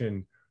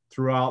information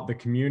throughout the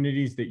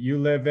communities that you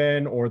live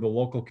in or the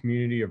local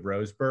community of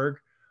Roseburg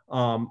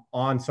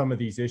on some of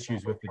these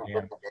issues with the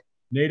dam.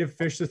 Native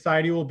Fish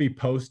Society will be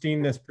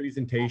posting this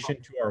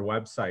presentation to our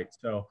website.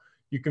 So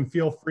you can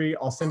feel free,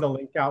 I'll send a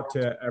link out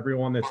to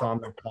everyone that's on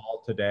the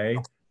call today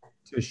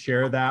to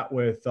share that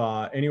with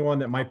anyone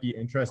that might be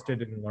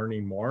interested in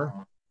learning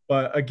more.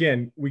 But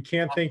again, we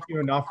can't thank you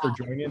enough for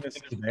joining us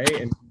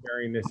today and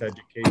sharing this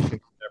education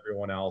with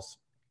everyone else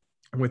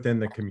within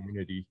the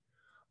community.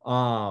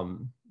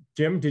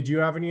 Jim, did you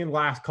have any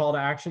last call to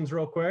actions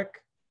real quick?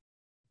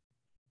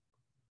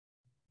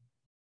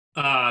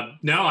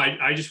 No,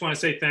 I just want to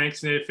say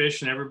thanks to Native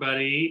Fish and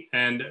everybody,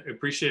 and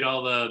appreciate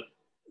all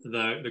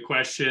the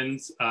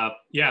questions.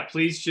 Yeah,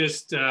 please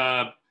just,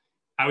 I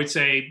would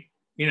say,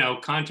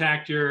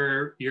 contact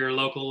your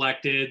local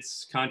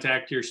electeds,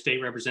 contact your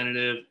state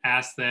representative,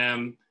 ask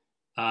them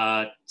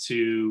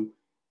to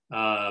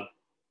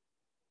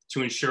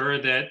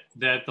ensure that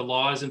the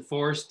law is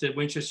enforced at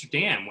Winchester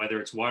Dam, whether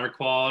it's water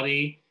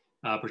quality,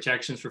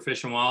 protections for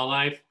fish and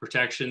wildlife,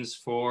 protections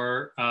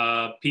for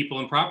people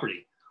and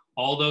property.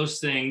 All those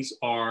things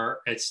are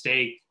at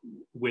stake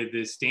with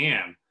this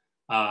dam.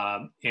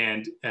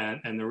 And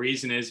the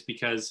reason is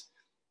because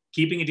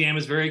keeping a dam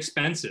is very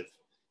expensive.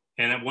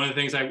 And one of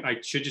the things I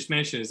should just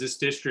mention is this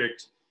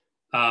district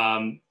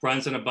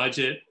runs on a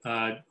budget.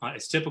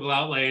 Its typical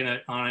outlay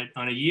on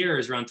a year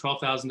is around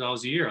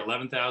 $12,000 a year.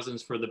 $11,000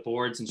 is for the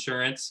board's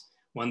insurance,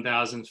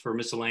 $1,000 for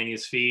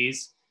miscellaneous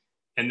fees.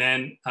 And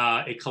then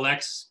it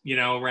collects,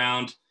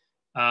 around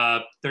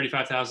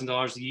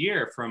 $35,000 a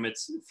year from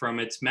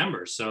its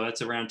members. So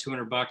that's around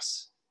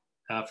 $200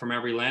 from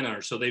every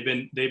landowner. So they've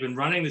been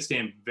running this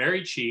dam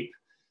very cheap,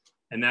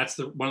 and that's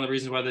one of the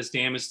reasons why this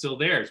dam is still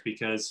there, is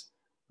because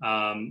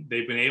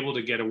they've been able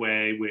to get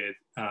away with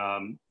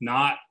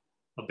not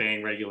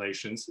obeying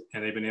regulations,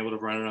 and they've been able to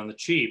run it on the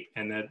cheap,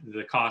 and that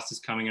the cost is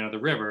coming out of the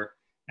river,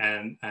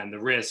 and the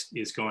risk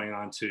is going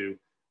on to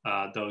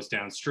those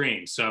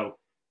downstream. So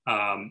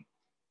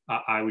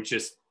I would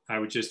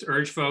just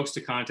urge folks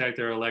to contact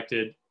their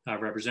elected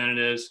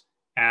representatives,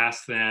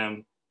 ask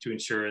them to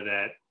ensure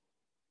that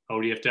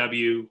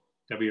ODFW,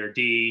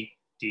 WRD,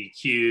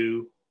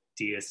 DQ,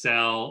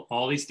 DSL,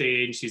 all these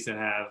state agencies that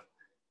have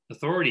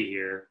authority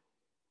here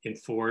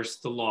enforce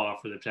the law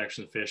for the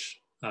protection of fish,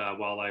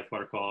 wildlife,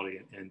 water quality,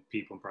 and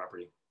people and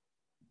property.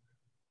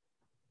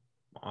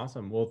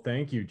 Awesome. Well,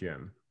 thank you,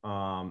 Jim.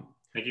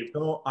 Thank you.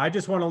 So I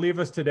just want to leave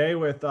us today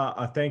with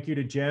a thank you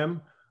to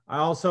Jim. I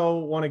also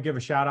want to give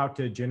a shout out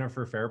to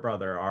Jennifer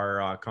Fairbrother,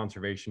 our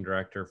conservation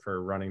director,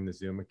 for running the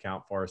Zoom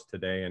account for us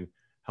today and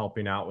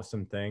helping out with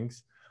some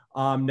things.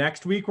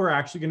 Next week, we're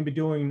actually going to be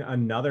doing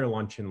another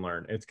Lunch and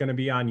Learn. It's going to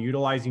be on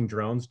utilizing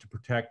drones to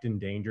protect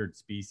endangered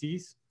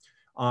species.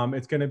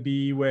 It's going to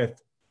be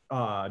with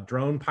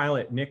drone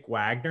pilot Nick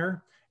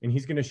Wagner, and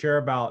he's going to share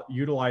about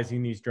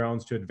utilizing these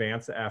drones to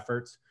advance the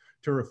efforts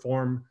to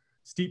reform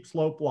steep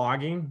slope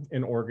logging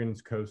in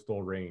Oregon's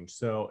coastal range.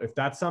 So if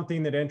that's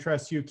something that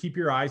interests you, keep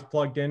your eyes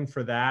plugged in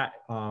for that.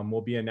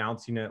 We'll be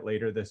announcing it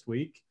later this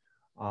week.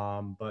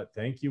 But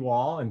thank you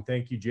all, and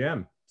thank you,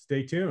 Jim.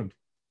 Stay tuned.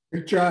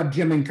 Great job,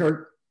 Jim and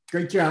Kurt.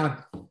 Great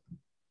job.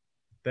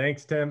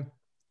 Thanks, Tim.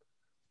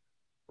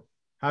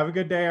 Have a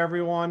good day,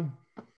 everyone.